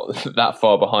percentage-wise, that's not that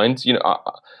far behind.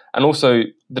 And also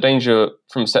the danger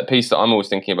from set piece that I'm always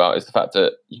thinking about is the fact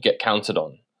that you get counted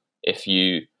on if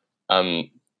you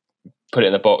put it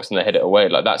in the box and they head it away.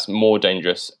 Like, that's more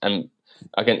dangerous. And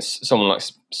against someone like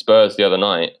Spurs the other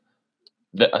night,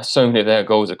 so many of their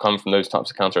goals have come from those types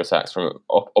of counter-attacks from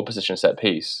opposition set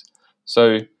piece.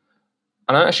 So, and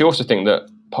I actually also think that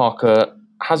Parker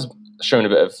has shown a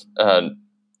bit of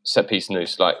set piece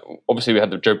noose. Like, obviously we had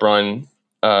the Joe Bryan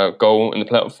goal in the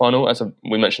playoff final, as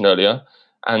we mentioned earlier,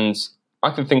 and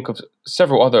I can think of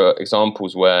several other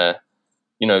examples where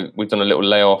we've done a little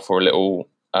layoff or a little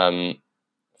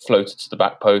floated to the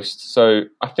back post. So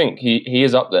I think he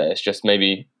is up there. It's just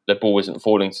maybe the ball isn't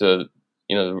falling to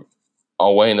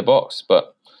our way in the box,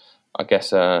 but I guess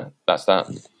that's that.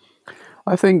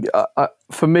 I think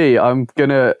for me, I'm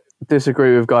gonna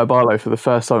disagree with Guy Barlow for the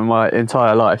first time in my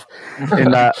entire life,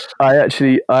 in that I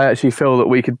actually feel that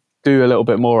we could do a little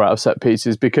bit more out of set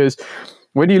pieces, because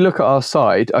when you look at our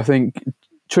side, I think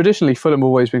traditionally Fulham have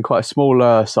always been quite a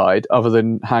smaller side, other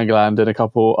than Hangland and a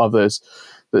couple others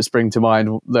that spring to mind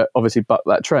that obviously buck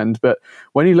that trend. But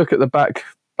when you look at the back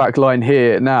line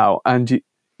here now, and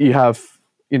you have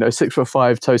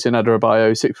 6'5" Tosin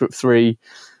Adarabioyo, 6'3"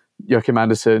 Joachim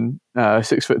Andersen,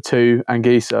 6'2"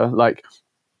 Anguissa, like,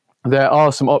 there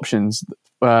are some options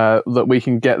that we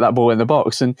can get that ball in the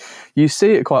box. And you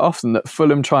see it quite often that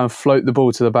Fulham try and float the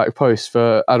ball to the back post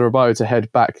for Adarabioyo to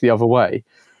head back the other way.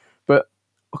 But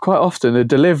quite often the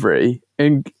delivery,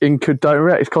 in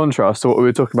direct contrast to what we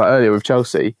were talking about earlier with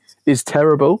Chelsea, is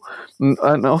terrible.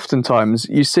 And oftentimes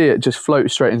you see it just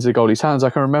float straight into the goalie's hands. I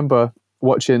can remember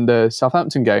watching the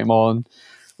Southampton game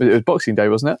it was Boxing Day,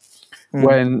 wasn't it?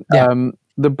 When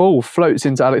the ball floats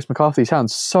into Alex McCarthy's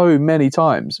hands so many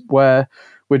times, where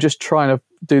we're just trying to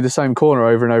do the same corner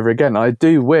over and over again. I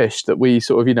do wish that we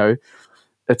sort of,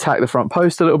 attack the front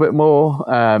post a little bit more,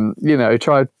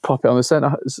 try to pop it on the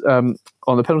centre, on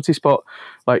the penalty spot.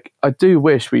 Like, I do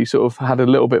wish we sort of had a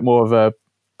little bit more of a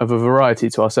variety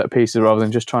to our set pieces, rather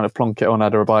than just trying to plonk it on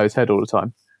Adarabioyo's head all the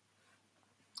time.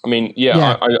 I mean,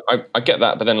 I get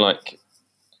that, but then, like,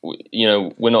 we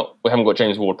haven't got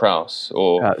James Ward-Prowse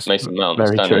or Mason Mount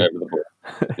standing over the ball.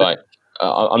 Like,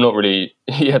 I'm not really,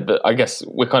 but I guess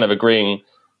we're kind of agreeing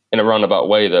in a roundabout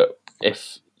way that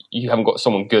if you haven't got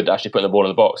someone good actually putting the ball in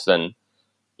the box, then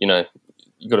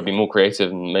you've got to be more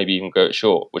creative and maybe even go it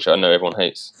short, which I know everyone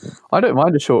hates. I don't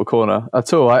mind a short corner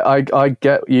at all. I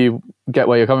get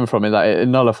where you're coming from in that it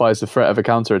nullifies the threat of a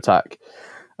counter attack.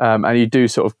 And you do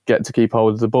sort of get to keep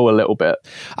hold of the ball a little bit.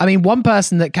 I mean, one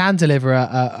person that can deliver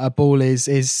a ball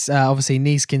is obviously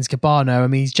Neeskens Kebano. I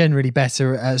mean, he's generally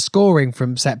better at scoring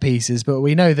from set pieces, but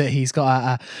we know that he's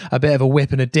got a bit of a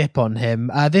whip and a dip on him.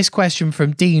 This question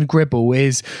from Dean Gribble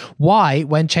is, why,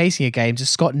 when chasing a game, does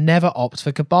Scott never opt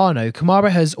for Kebano? Kamara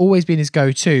has always been his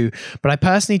go-to, but I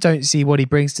personally don't see what he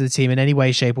brings to the team in any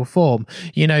way, shape or form.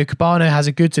 Kebano has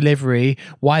a good delivery.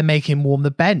 Why make him warm the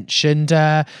bench? And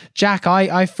Jack,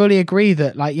 I fully agree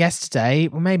that, like yesterday,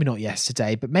 well, maybe not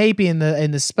yesterday, but maybe in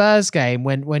the Spurs game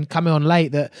when coming on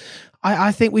late, that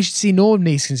I think we should see Norm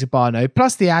Neeskens Kebano,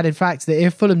 plus the added fact that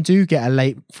if Fulham do get a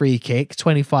late free kick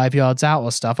 25 yards out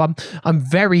or stuff, I'm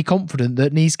very confident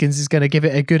that Neeskens is going to give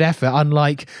it a good effort,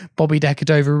 unlike Bobby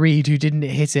Decordova-Reid, who didn't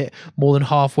hit it more than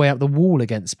halfway up the wall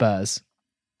against Spurs.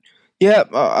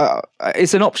 Yeah,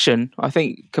 it's an option. I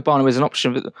think Kebano is an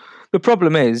option, but the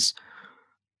problem is,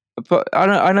 but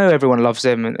I know everyone loves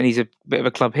him and he's a bit of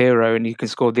a club hero and he can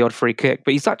score the odd free kick,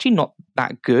 but he's actually not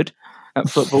that good at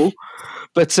football.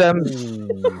 But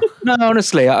no,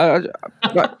 honestly, I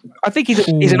think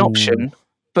he's an option.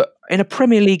 But in a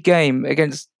Premier League game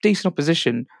against decent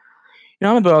opposition, I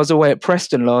remember I was away at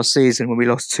Preston last season when we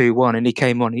lost 2-1 and he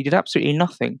came on. He did absolutely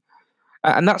nothing.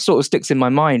 And that sort of sticks in my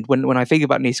mind when I think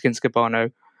about Neeskens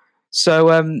Kebano. So,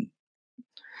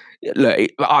 look,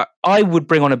 I would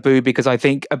bring on Abu because I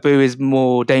think Abu is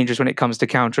more dangerous when it comes to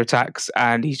counter-attacks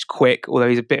and he's quick, although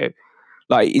he's a bit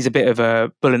of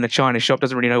a bull in a china shop,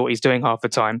 doesn't really know what he's doing half the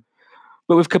time.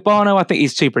 But with Kebano, I think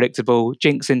he's too predictable.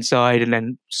 Jinks inside and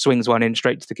then swings one in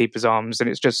straight to the keeper's arms. And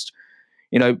it's just,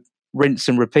 rinse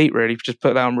and repeat, really. Just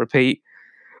put that on repeat.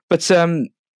 But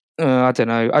I don't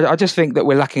know. I just think that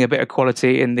we're lacking a bit of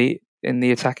quality in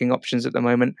the attacking options at the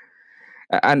moment.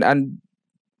 And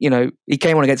he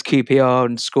came on against QPR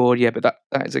and scored, but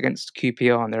that is against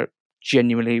QPR and they're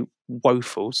genuinely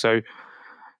woeful. So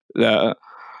I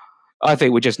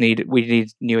think we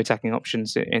need new attacking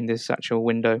options in this actual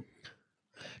window.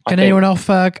 Can anyone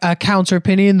offer a counter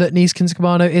opinion that Neeskens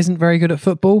Kebano isn't very good at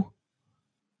football?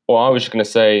 Well, I was just going to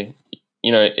say,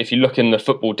 if you look in the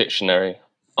football dictionary,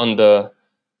 under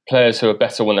players who are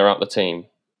better when they're out the team,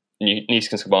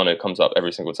 Neeskens Kebano comes up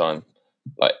every single time.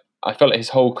 Like, I felt like his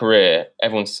whole career,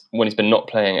 when he's been not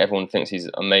playing, everyone thinks he's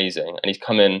amazing. And he's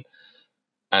come in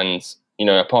and,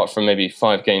 apart from maybe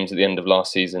 5 games at the end of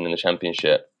last season in the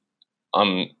Championship,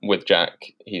 I'm with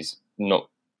Jack. He's not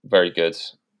very good.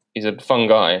 He's a fun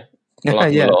guy. I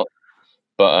like him a lot.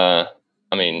 But,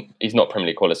 he's not Premier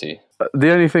League quality.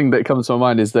 The only thing that comes to my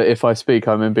mind is that if I speak,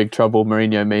 I'm in big trouble,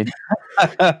 Mourinho mean.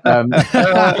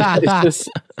 It's just...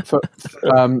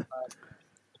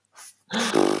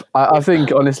 I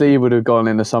think, honestly, he would have gone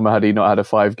in the summer had he not had a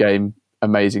 5-game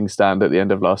amazing stand at the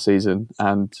end of last season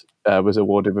and was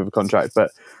awarded with a contract.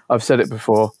 But I've said it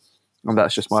before, and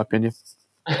that's just my opinion.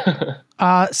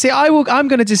 I'm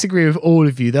going to disagree with all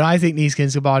of you that I think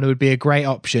Neeskens Kebano would be a great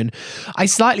option. I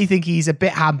slightly think he's a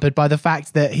bit hampered by the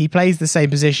fact that he plays the same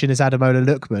position as Ademola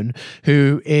Lookman,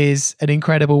 who is an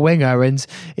incredible winger. And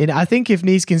I think if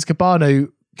Neeskens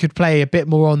Kebano could play a bit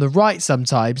more on the right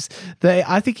sometimes, that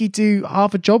I think he'd do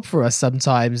half a job for us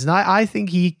sometimes. And I think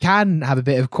he can have a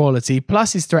bit of quality,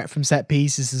 plus his threat from set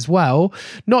pieces as well.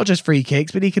 Not just free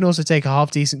kicks, but he can also take a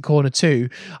half decent corner too.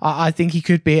 I think he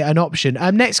could be an option.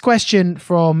 Next question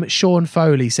from Sean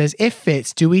Foley says, if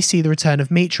fit, do we see the return of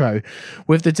Mitro?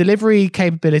 With the delivery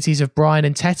capabilities of Brian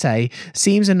and Tete,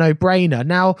 seems a no-brainer.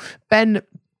 Now, Ben,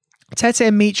 Tete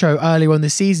and Mitro earlier on the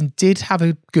season did have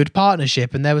a good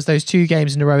partnership, and there was those 2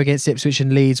 games in a row against Ipswich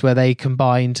and Leeds where they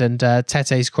combined, and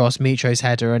Tete's cross, Mitro's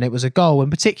header, and it was a goal. And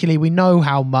particularly, we know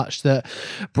how much that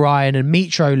Brian and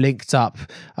Mitro linked up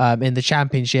in the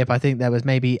Championship. I think there was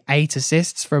maybe 8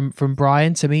 assists from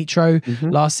Brian to Mitro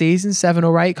last season, 7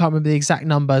 or 8, can't remember the exact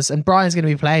numbers. And Brian's going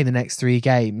to be playing the next 3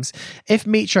 games. If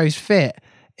Mitro's fit,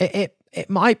 it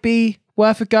might be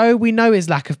worth a go. We know his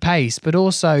lack of pace, but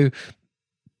also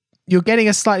you're getting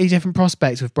a slightly different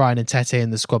prospect with Brian and Tete in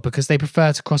the squad because they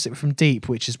prefer to cross it from deep,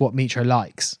 which is what Mitro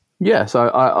likes. Yes,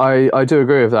 I do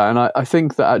agree with that. And I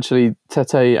think that actually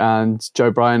Tete and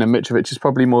Joe Bryan and Mitrovic is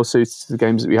probably more suited to the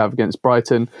games that we have against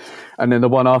Brighton. And then the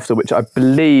one after, which I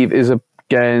believe is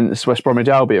against West Bromwich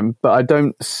Albion. But I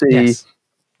don't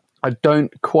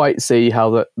quite see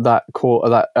how that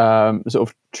sort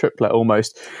of triplet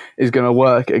almost is going to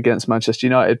work against Manchester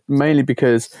United, mainly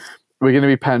because we're going to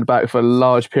be penned back for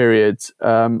large periods.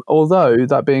 Although,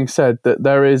 that being said, that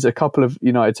there is a couple of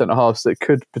United centre-halves that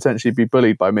could potentially be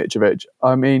bullied by Mitrovic.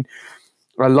 I mean,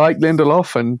 I like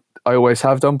Lindelof, and I always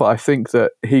have done, but I think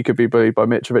that he could be bullied by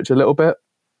Mitrovic a little bit,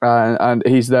 and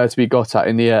he's there to be got at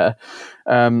in the air.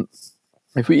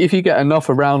 If you get enough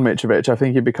around Mitrovic, I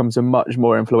think he becomes a much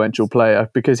more influential player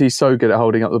because he's so good at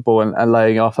holding up the ball and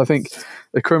laying off. I think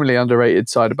the criminally underrated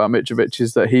side about Mitrovic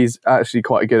is that he's actually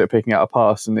quite good at picking out a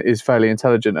pass and is fairly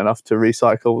intelligent enough to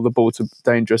recycle the ball to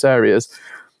dangerous areas.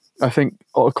 I think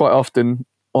quite often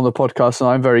on the podcast, and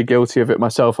I'm very guilty of it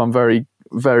myself, I'm very,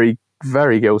 very,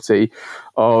 very guilty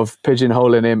of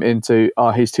pigeonholing him into,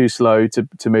 he's too slow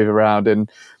to move around,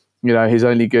 and he's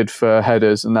only good for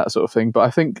headers and that sort of thing. But I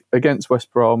think against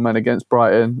West Brom and against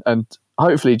Brighton, and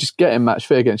hopefully just get him match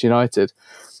fit against United,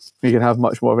 he can have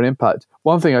much more of an impact.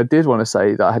 One thing I did want to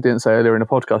say that I didn't say earlier in the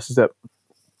podcast is that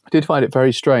I did find it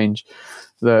very strange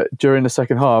that during the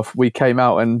second half, we came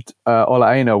out and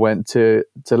Ola Aina went to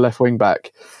left wing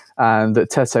back, and that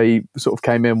Tete sort of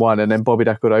came in one, and then Bobby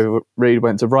Decordova-Reid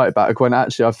went to right back, when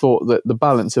actually I thought that the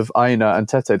balance of Aina and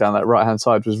Tete down that right-hand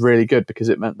side was really good, because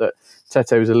it meant that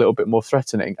Tete was a little bit more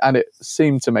threatening, and it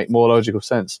seemed to make more logical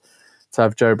sense to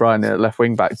have Joe O'Brien in at left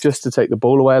wing back just to take the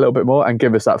ball away a little bit more and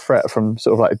give us that threat from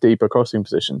sort of like deeper crossing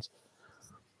positions.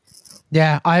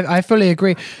 Yeah, I fully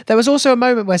agree. There was also a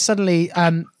moment where suddenly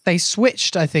they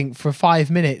switched, I think, for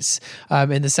 5 minutes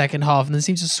in the second half, and then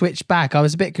seemed to switch back. I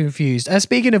was a bit confused.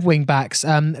 Speaking of wing backs,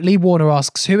 Lee Warner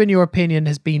asks, who in your opinion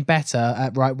has been better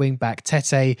at right wing back,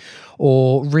 Tete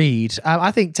or Reid?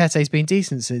 I think Tete's been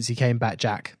decent since he came back,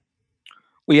 Jack.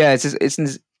 Well, yeah,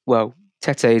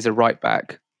 Tete is a right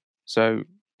back, so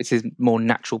it's his more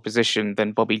natural position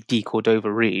than Bobby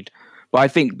Decordova-Reid. But I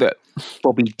think that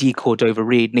Bobby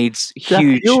Decordova-Reid needs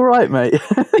huge... You're all right, mate.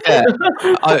 Yeah.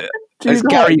 As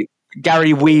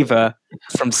Gary Weaver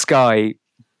from Sky,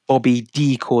 Bobby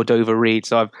Decordova-Reid.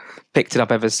 So I've picked it up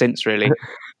ever since, really.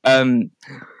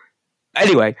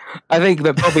 Anyway, I think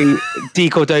that Bobby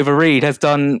Decordova-Reid has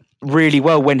done really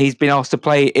well when he's been asked to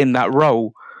play in that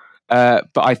role. But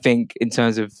I think in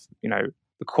terms of,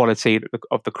 the quality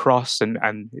of the cross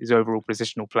and his overall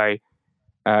positional play,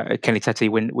 Kenny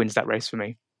Tete wins that race for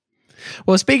me.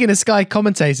 Well, speaking of Sky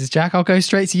commentators, Jack, I'll go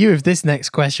straight to you with this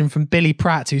next question from Billy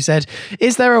Pratt, who said,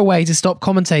 is there a way to stop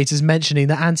commentators mentioning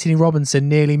that Anthony Robinson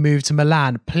nearly moved to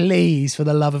Milan? Please, for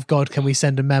the love of God, can we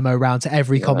send a memo around to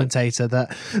every commentator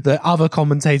that other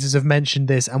commentators have mentioned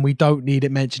this and we don't need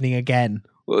it mentioning again?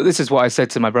 Well, this is what I said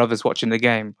to my brothers watching the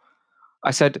game. I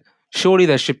said, surely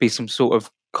there should be some sort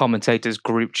of commentators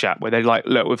group chat where they're like,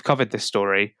 look, we've covered this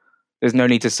story. There's no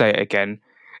need to say it again.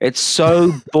 It's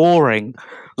so boring.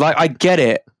 Like, I get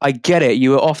it.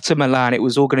 You were off to Milan. It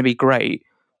was all going to be great.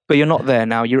 But you're not there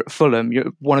now. You're at Fulham.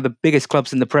 You're one of the biggest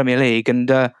clubs in the Premier League. And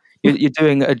you're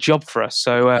doing a job for us.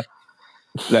 So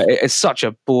it's such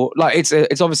a bore. Like,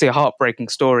 it's obviously a heartbreaking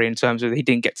story in terms of he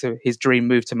didn't get to his dream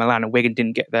move to Milan and Wigan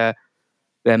didn't get their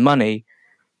money.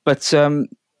 But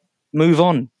move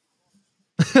on.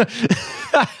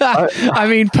 I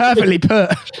mean, perfectly put.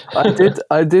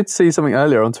 I did see something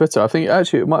earlier on Twitter. I think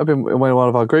actually it might have been in one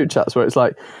of our group chats where it's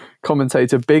like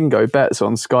commentator bingo bets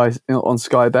on Sky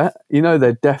Bet.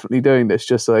 They're definitely doing this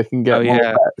just so they can get more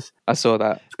bets. I saw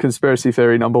that. Conspiracy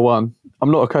theory number one. I'm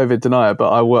not a COVID denier, but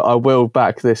I will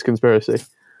back this conspiracy.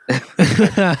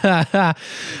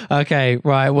 Okay,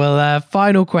 right. Well,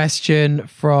 final question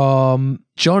from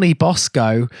Johnny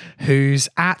Bosco, whose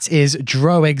 @ is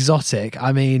Dro Exotic.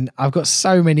 I mean, I've got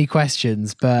so many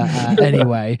questions, but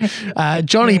anyway,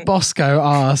 Johnny Bosco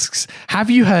asks, have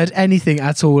you heard anything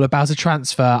at all about a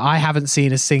transfer? I haven't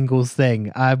seen a single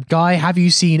thing. Guy, have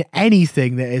you seen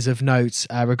anything that is of note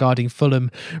regarding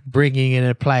Fulham bringing in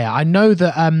a player? I know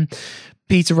that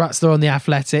Peter Rutzler on The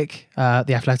Athletic,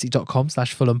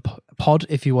 theathletic.com/Fulham pod,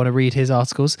 if you want to read his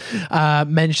articles,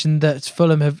 mentioned that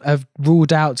Fulham have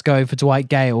ruled out going for Dwight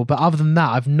Gale. But other than that,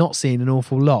 I've not seen an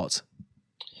awful lot.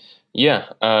 Yeah,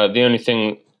 the only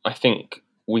thing I think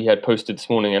we had posted this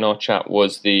morning in our chat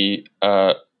was the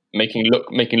making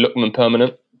Lookman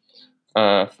permanent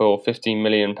for £15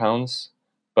 million.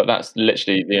 But that's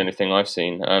literally the only thing I've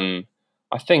seen.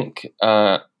 I think...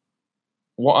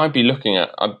 what I'd be looking at,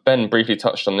 Ben briefly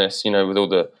touched on this, with all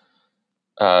the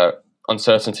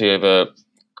uncertainty over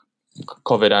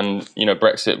COVID and,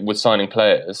 Brexit with signing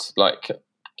players. Like,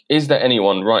 is there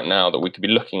anyone right now that we could be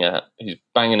looking at who's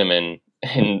banging them in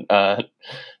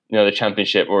the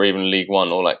Championship or even League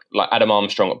One, or like Adam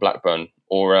Armstrong at Blackburn,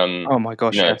 or oh my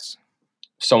gosh, yes,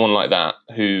 someone like that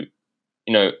who,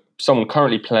 someone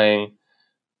currently playing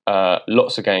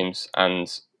lots of games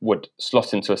and would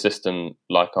slot into a system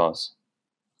like ours.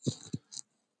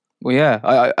 Well,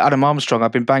 yeah, Adam Armstrong.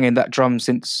 I've been banging that drum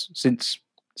since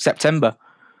September.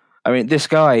 I mean, this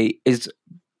guy is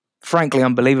frankly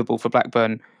unbelievable for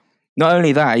Blackburn. Not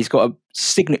only that, he's got a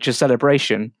signature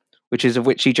celebration, which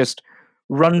he just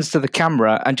runs to the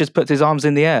camera and just puts his arms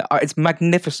in the air. It's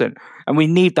magnificent, and we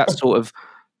need that sort of,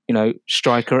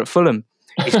 striker at Fulham.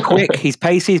 He's quick, he's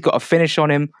pacey, he's got a finish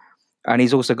on him, and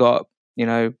he's also got,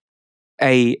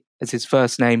 A as his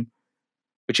first name,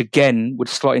 which again would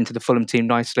slot into the Fulham team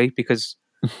nicely because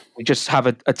we just have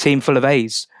a team full of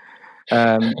A's.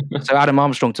 So Adam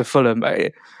Armstrong to Fulham.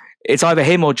 It's either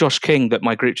him or Josh King that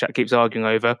my group chat keeps arguing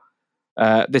over.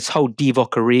 This whole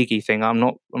Divock Origi thing, I'm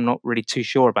not really too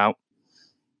sure about.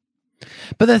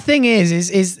 But the thing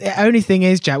is the only thing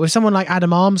is, Jack, with someone like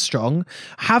Adam Armstrong,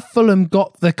 have Fulham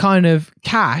got the kind of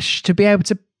cash to be able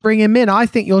to bring him in? I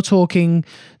think you're talking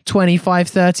 25,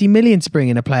 30 million to bring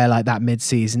in a player like that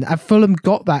mid-season. Have Fulham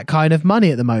got that kind of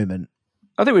money at the moment?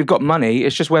 I think we've got money.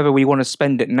 It's just whether we want to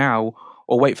spend it now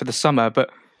or wait for the summer. But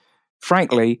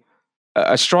frankly,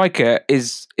 a striker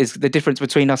is the difference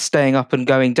between us staying up and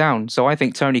going down. So I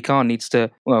think Tony Khan needs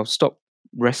to stop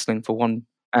wrestling for one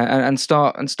and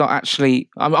start actually.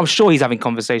 I'm sure he's having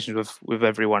conversations with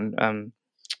everyone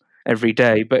every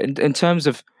day. But in terms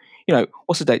of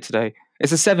what's the date today?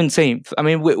 It's the 17th. I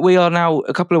mean, we are now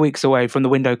a couple of weeks away from the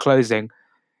window closing.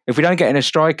 If we don't get in a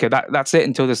striker, that's it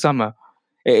until the summer.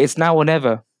 It's now or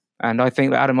never. And I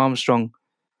think that Adam Armstrong,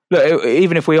 look,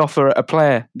 even if we offer a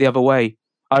player the other way,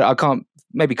 I can't.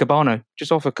 Maybe Cabano.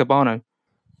 Just offer Cabano,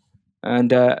 and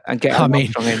get Adam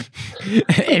Armstrong in.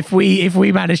 If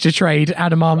we manage to trade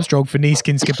Adam Armstrong for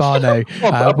Neeskens Cabano,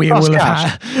 we will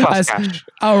have had.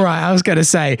 All right, I was going to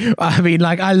say. I mean,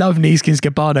 I love Neeskens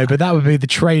Cabano, but that would be the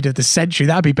trade of the century.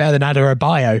 That would be better than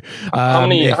Adebayo.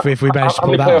 If we manage to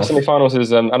pull that off. How many playoff semi-finals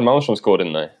has Adam Armstrong scored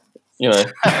in there?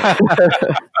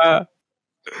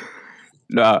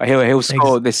 No, he'll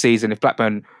score this season if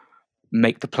Blackburn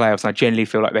make the playoffs. And I genuinely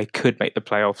feel like they could make the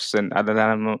playoffs, and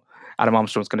Adam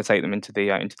Armstrong's going to take them into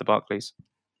the Barclays.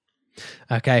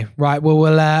 Okay, right. Well,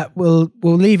 we'll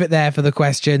leave it there for the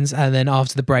questions, and then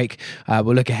after the break,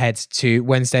 we'll look ahead to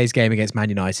Wednesday's game against Man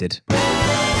United.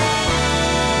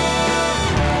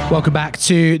 Welcome back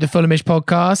to the Fulhamish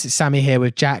podcast. It's Sammy here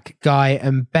with Jack, Guy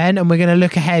and Ben, and we're going to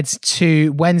look ahead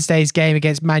to Wednesday's game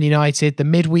against Man United. The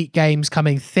midweek games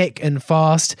coming thick and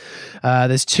fast.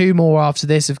 There's two more after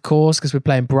this, of course, because we're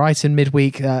playing Brighton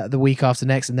midweek the week after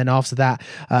next, and then after that,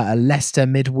 Leicester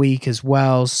midweek as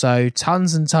well. So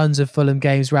tons and tons of Fulham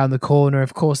games around the corner.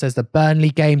 Of course, there's the Burnley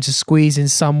game to squeeze in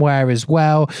somewhere as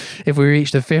well. If we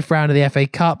reach the fifth round of the FA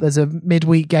Cup, there's a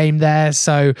midweek game there.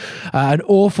 So an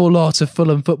awful lot of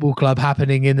Fulham Football Club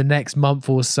happening in the next month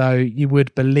or so, you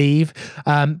would believe.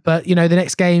 But the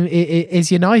next game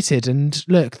is United, and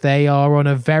look, they are on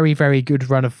a very, very good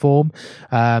run of form.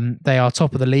 They are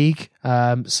top of the league,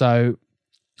 so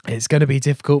it's going to be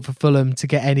difficult for Fulham to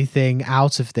get anything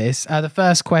out of this. The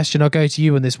first question, I'll go to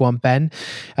you on this one, Ben.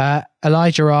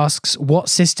 Elijah asks, what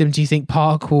system do you think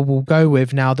Parker will go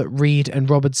with now that Reed and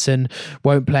Robertson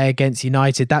won't play against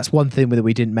United? That's one thing that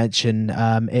we didn't mention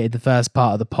in the first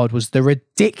part of the pod, was the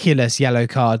ridiculous yellow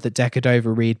card that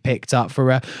Decordova-Reid picked up for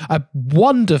a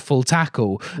wonderful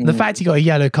tackle. The fact he got a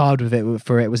yellow card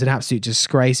for it was an absolute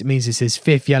disgrace. It means it's his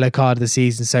fifth yellow card of the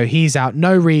season, so he's out.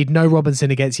 No Reed, no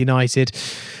Robinson against United.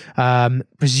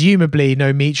 Presumably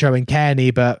no Mitro and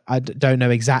Kearney, but I don't know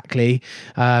exactly.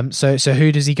 So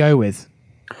who does he go with?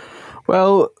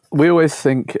 Well, we always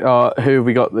think who have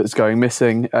we got that's going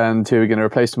missing and who we're going to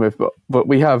replace them with, but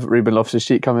we have Ruben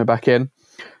Loftus-Cheek coming back in.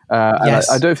 Yes.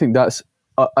 I don't think that's...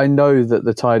 I know that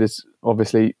the tide is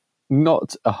obviously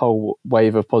not a whole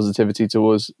wave of positivity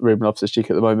towards Ruben Loftus-Cheek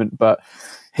at the moment, but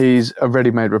he's a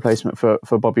ready-made replacement for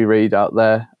Bobby Reed out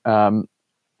there on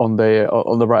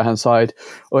the right-hand side.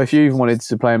 Or if you even wanted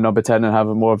to play him number 10 and have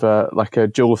more of a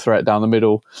dual threat down the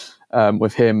middle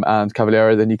with him and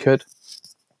Cavaliero, then you could.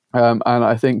 And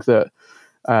I think that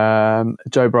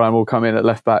Joe Bryan will come in at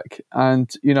left back, and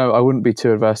I wouldn't be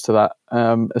too adverse to that,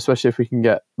 especially if we can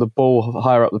get the ball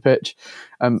higher up the pitch,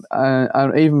 and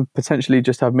even potentially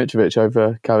just have Mitrovic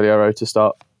over Cavaliero to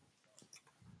start.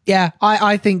 Yeah,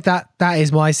 I think that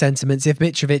is my sentiments. If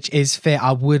Mitrovic is fit,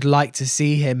 I would like to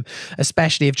see him,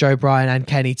 especially if Joe Bryan and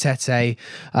Kenny Tete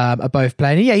are both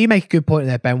playing. And yeah, you make a good point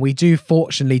there, Ben. We do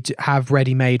fortunately have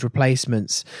ready-made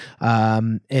replacements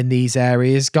in these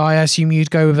areas. Guy, I assume you'd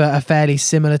go with a fairly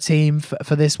similar team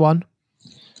for this one?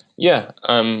 Yeah,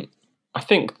 I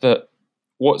think that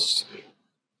what's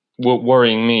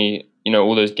worrying me,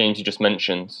 all those games you just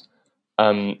mentioned,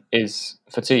 is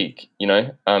fatigue,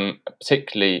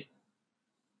 particularly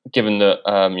given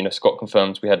that Scott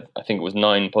confirmed we had, I think it was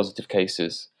 9 positive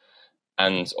cases,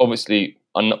 and obviously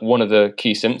one of the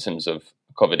key symptoms of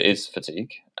COVID is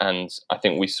fatigue, and I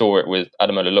think we saw it with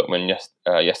Ademola Lookman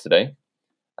yesterday,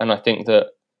 and I think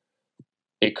that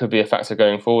it could be a factor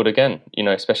going forward again,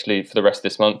 especially for the rest of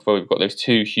this month where we've got those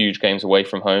 2 huge games away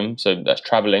from home. So that's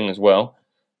travelling as well.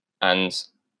 And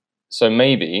so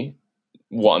maybe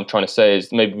what I'm trying to say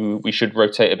is maybe we should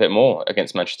rotate a bit more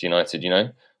against Manchester United,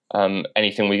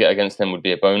 anything we get against them would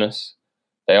be a bonus.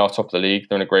 They are top of the league.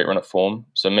 They're in a great run of form.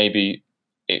 So maybe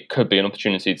it could be an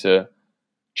opportunity to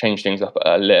change things up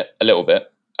a little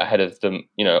bit ahead of the,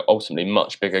 ultimately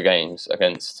much bigger games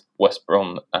against West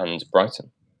Brom and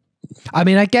Brighton. I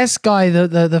mean, I guess, Guy,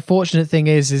 the fortunate thing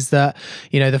is that,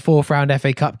 the 4th round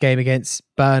FA Cup game against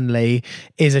Burnley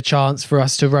is a chance for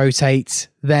us to rotate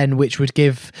then, which would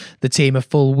give the team a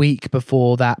full week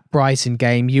before that Brighton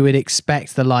game. You would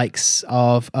expect the likes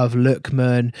of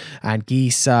Lookman and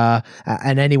Gisa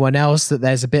and anyone else that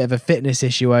there's a bit of a fitness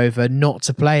issue over not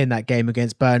to play in that game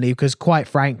against Burnley, because quite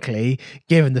frankly,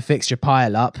 given the fixture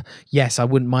pile up, yes, I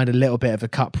wouldn't mind a little bit of a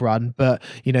cup run, but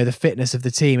the fitness of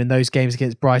the team in those games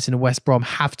against Brighton and West Brom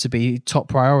have to be top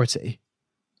priority.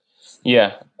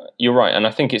 Yeah, you're right. And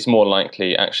I think it's more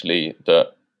likely actually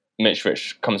that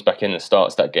Mitrovic comes back in and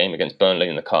starts that game against Burnley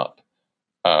in the Cup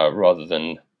rather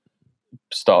than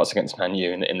starts against Man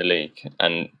U in the league.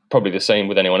 And probably the same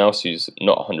with anyone else who's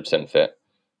not 100% fit.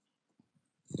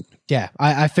 Yeah,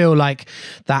 I feel like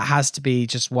that has to be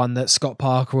just one that Scott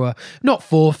Parker will not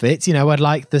forfeit. I'd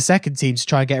like the second team to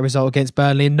try and get a result against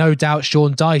Burnley, and no doubt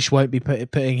Sean Dyche won't be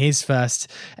putting his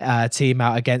first team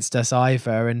out against us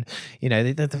either. And,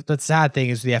 the sad thing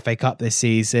is with the FA Cup this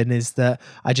season is that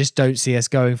I just don't see us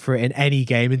going for it in any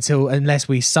game unless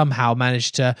we somehow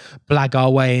manage to blag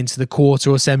our way into the quarter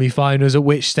or semi-finals, at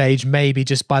which stage maybe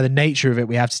just by the nature of it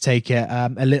we have to take it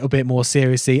a little bit more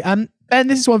seriously. Ben,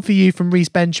 this is one for you from Reece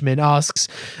Benjamin, asks,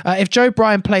 if Joe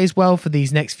Bryan plays well for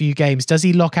these next few games, does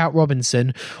he lock out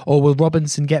Robinson, or will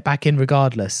Robinson get back in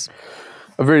regardless?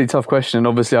 A really tough question.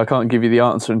 Obviously, I can't give you the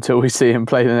answer until we see him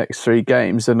play the next 3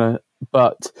 games.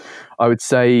 But I would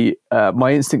say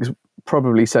my instinct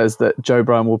probably says that Joe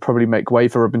Bryan will probably make way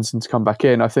for Robinson to come back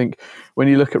in. I think when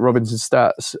you look at Robinson's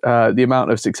stats, the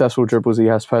amount of successful dribbles he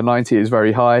has per 90 is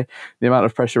very high. The amount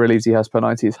of pressure relieves he has per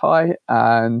 90 is high.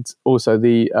 And also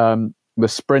the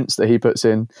sprints that he puts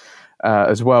in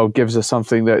as well gives us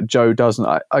something that Joe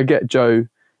doesn't. I get Joe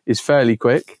is fairly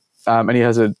quick and he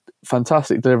has a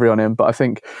fantastic delivery on him, but I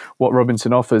think what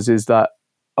Robinson offers is that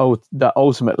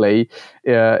ultimately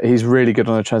he's really good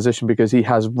on a transition because he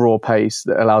has raw pace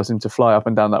that allows him to fly up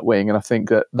and down that wing, and I think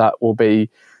that will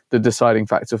be the deciding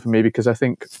factor for me, because I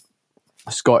think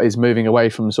Scott is moving away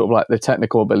from sort of like the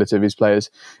technical ability of his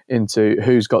players into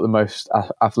who's got the most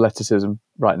athleticism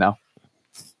right now.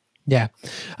 Yeah.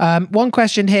 One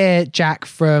question here, Jack,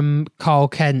 from Carl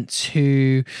Kent,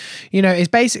 who, is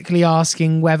basically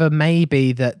asking whether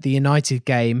maybe that the United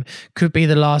game could be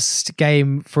the last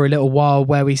game for a little while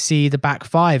where we see the back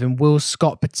 5, and will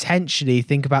Scott potentially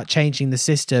think about changing the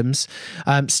systems,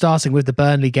 starting with the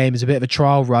Burnley game as a bit of a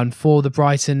trial run for the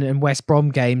Brighton and West Brom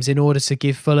games in order to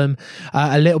give Fulham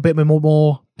a little bit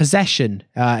more possession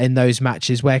in those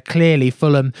matches where clearly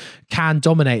Fulham can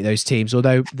dominate those teams,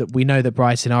 although we know that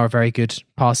Brighton are a very good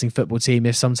passing football team,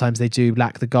 if sometimes they do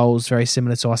lack the goals, very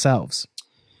similar to ourselves.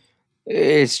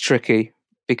 It's tricky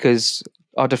because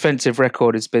our defensive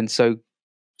record has been so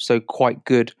quite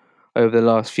good over the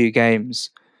last few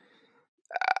games,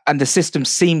 and the system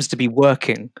seems to be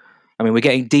working. I mean, we're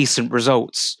getting decent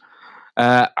results.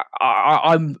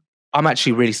 I'm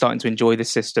actually really starting to enjoy this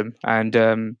system,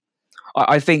 and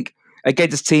I think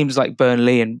against teams like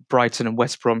Burnley and Brighton and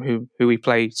West Brom, who we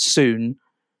play soon,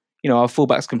 our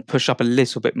fullbacks can push up a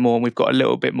little bit more, and we've got a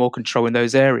little bit more control in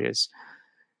those areas.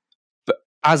 But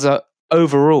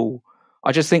overall,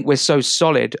 I just think we're so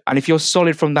solid, and if you're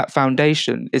solid from that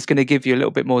foundation, it's going to give you a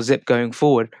little bit more zip going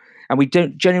forward. And we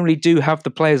generally do have the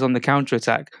players on the counter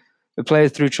attack, the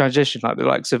players through transition, like the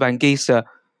likes of Anguissa,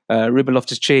 Ruben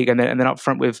Loftus-Cheek, and then up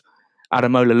front with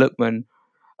Ademola Lookman.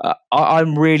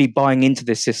 I'm really buying into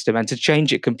this system, and to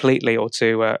change it completely or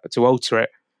to alter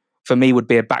it, for me, would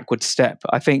be a backward step.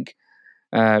 I think,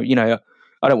 I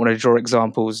don't want to draw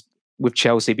examples with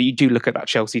Chelsea, but you do look at that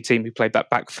Chelsea team who played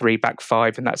that back 3, back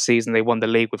 5 in that season. They won the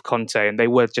league with Conte, and they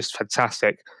were just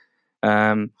fantastic.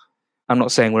 I'm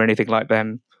not saying we're anything like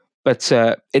them, but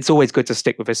it's always good to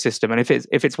stick with a system. And if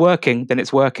it's working, then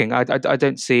it's working. I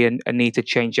don't see a need to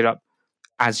change it up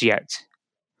as yet.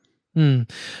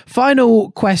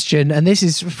 Final question, and this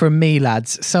is from me,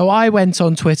 lads. So I went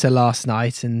on Twitter last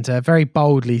night and very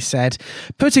boldly said,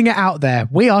 putting it out there,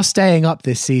 we are staying up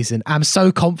this season. I'm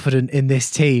so confident in this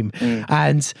team.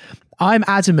 And I'm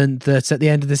adamant that at the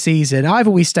end of the season,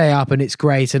 either we stay up and it's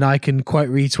great and I can quote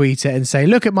retweet it and say,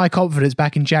 look at my confidence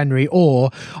back in January, or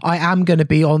I am going to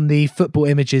be on the football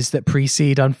images that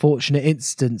precede unfortunate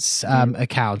incidents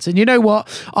account. And you know what?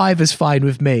 Either's fine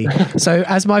with me. So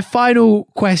as my final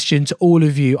question to all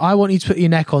of you, I want you to put your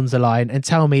neck on the line and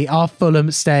tell me, are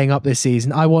Fulham staying up this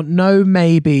season? I want no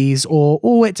maybes or,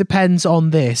 oh, it depends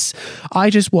on this. I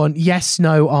just want yes,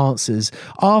 no answers.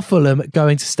 Are Fulham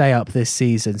going to stay up this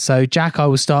season? So Jack, I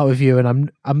will start with you, and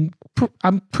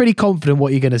I'm pretty confident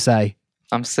what you're going to say.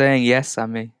 I'm saying yes,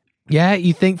 Sammy. Yeah,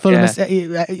 you think Fulham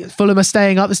are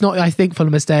staying up? It's not. I think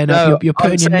Fulham are staying up. You're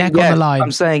putting your neck on the line.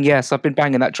 I'm saying yes. I've been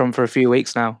banging that drum for a few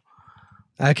weeks now.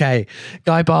 Okay,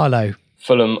 Guy Barlow.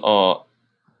 Fulham are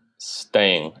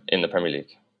staying in the Premier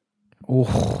League.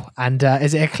 Oh, and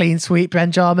is it a clean sweep,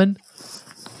 Benjamin?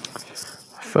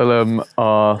 Fulham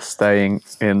are staying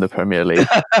in the Premier League.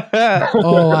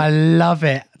 Oh, I love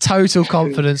it. Total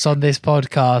confidence on this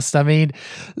podcast. I mean,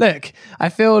 look, I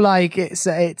feel like it's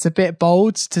a bit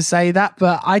bold to say that,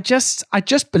 but I just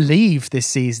believe this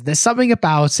season. There's something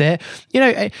about it. You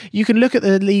know, you can look at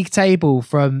the league table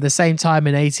from the same time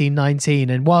in 18-19,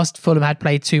 and whilst Fulham had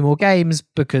played 2 more games,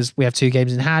 because we have 2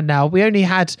 games in hand now, we only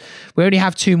have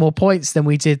 2 more points than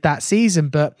we did that season,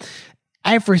 but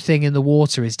everything in the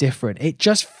water is different. It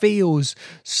just feels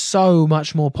so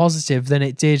much more positive than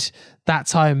it did that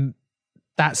time,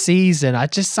 that season.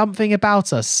 Just something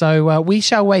about us. So we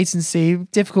shall wait and see.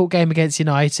 Difficult game against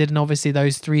United, and obviously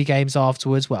those 3 games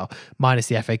afterwards, well, minus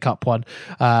the FA Cup one,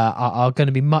 are going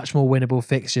to be much more winnable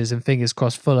fixtures, and fingers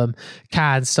crossed Fulham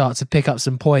can start to pick up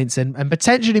some points and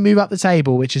potentially move up the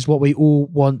table, which is what we all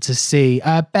want to see.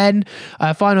 Ben,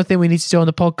 final thing we need to do on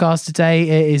the podcast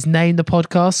today is name the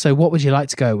podcast. So what would you like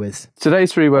to go with?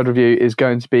 Today's 3-word review is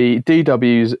going to be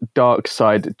DW's Dark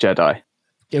Side Jedi.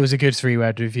 It was a good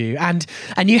 3-word review, and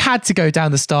you had to go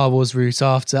down the Star Wars route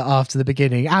after the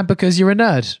beginning, and because you're a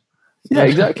nerd. Yeah,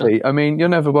 exactly. I mean, you're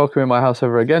never welcome in my house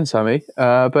ever again, Sammy.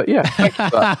 But yeah, thank you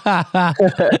for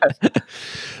that.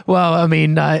 Well, I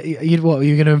mean, you're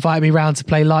going to invite me round to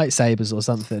play lightsabers or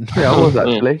something? Yeah, I was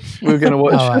actually. We were going to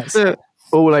watch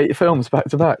all 8 films back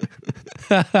to back.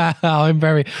 I'm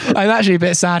actually a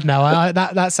bit sad now.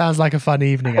 That sounds like a fun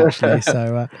evening, actually.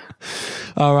 So,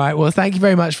 all right. Well, thank you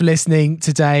very much for listening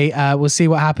today. We'll see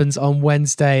what happens on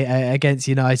Wednesday against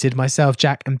United. Myself,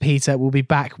 Jack, and Peter will be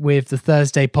back with the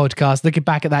Thursday podcast, looking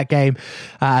back at that game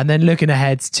and then looking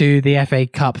ahead to the FA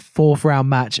Cup 4th round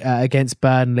match against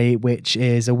Burnley, which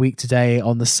is a week today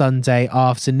on the Sunday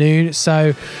afternoon.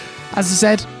 So, as I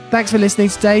said, thanks for listening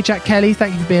today. Jack Kelly,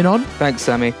 thank you for being on. Thanks,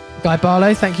 Sammy. Guy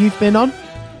Barlow, thank you for being on.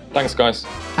 Thanks, guys.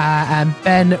 And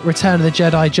Ben, Return of the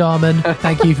Jedi Jarman,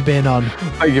 thank you for being on.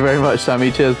 Thank you very much, Sammy.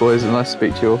 Cheers, boys. And nice to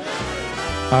speak to you all.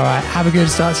 All right, have a good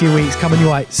start to your weeks. Come on, you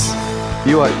whites.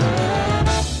 You whites.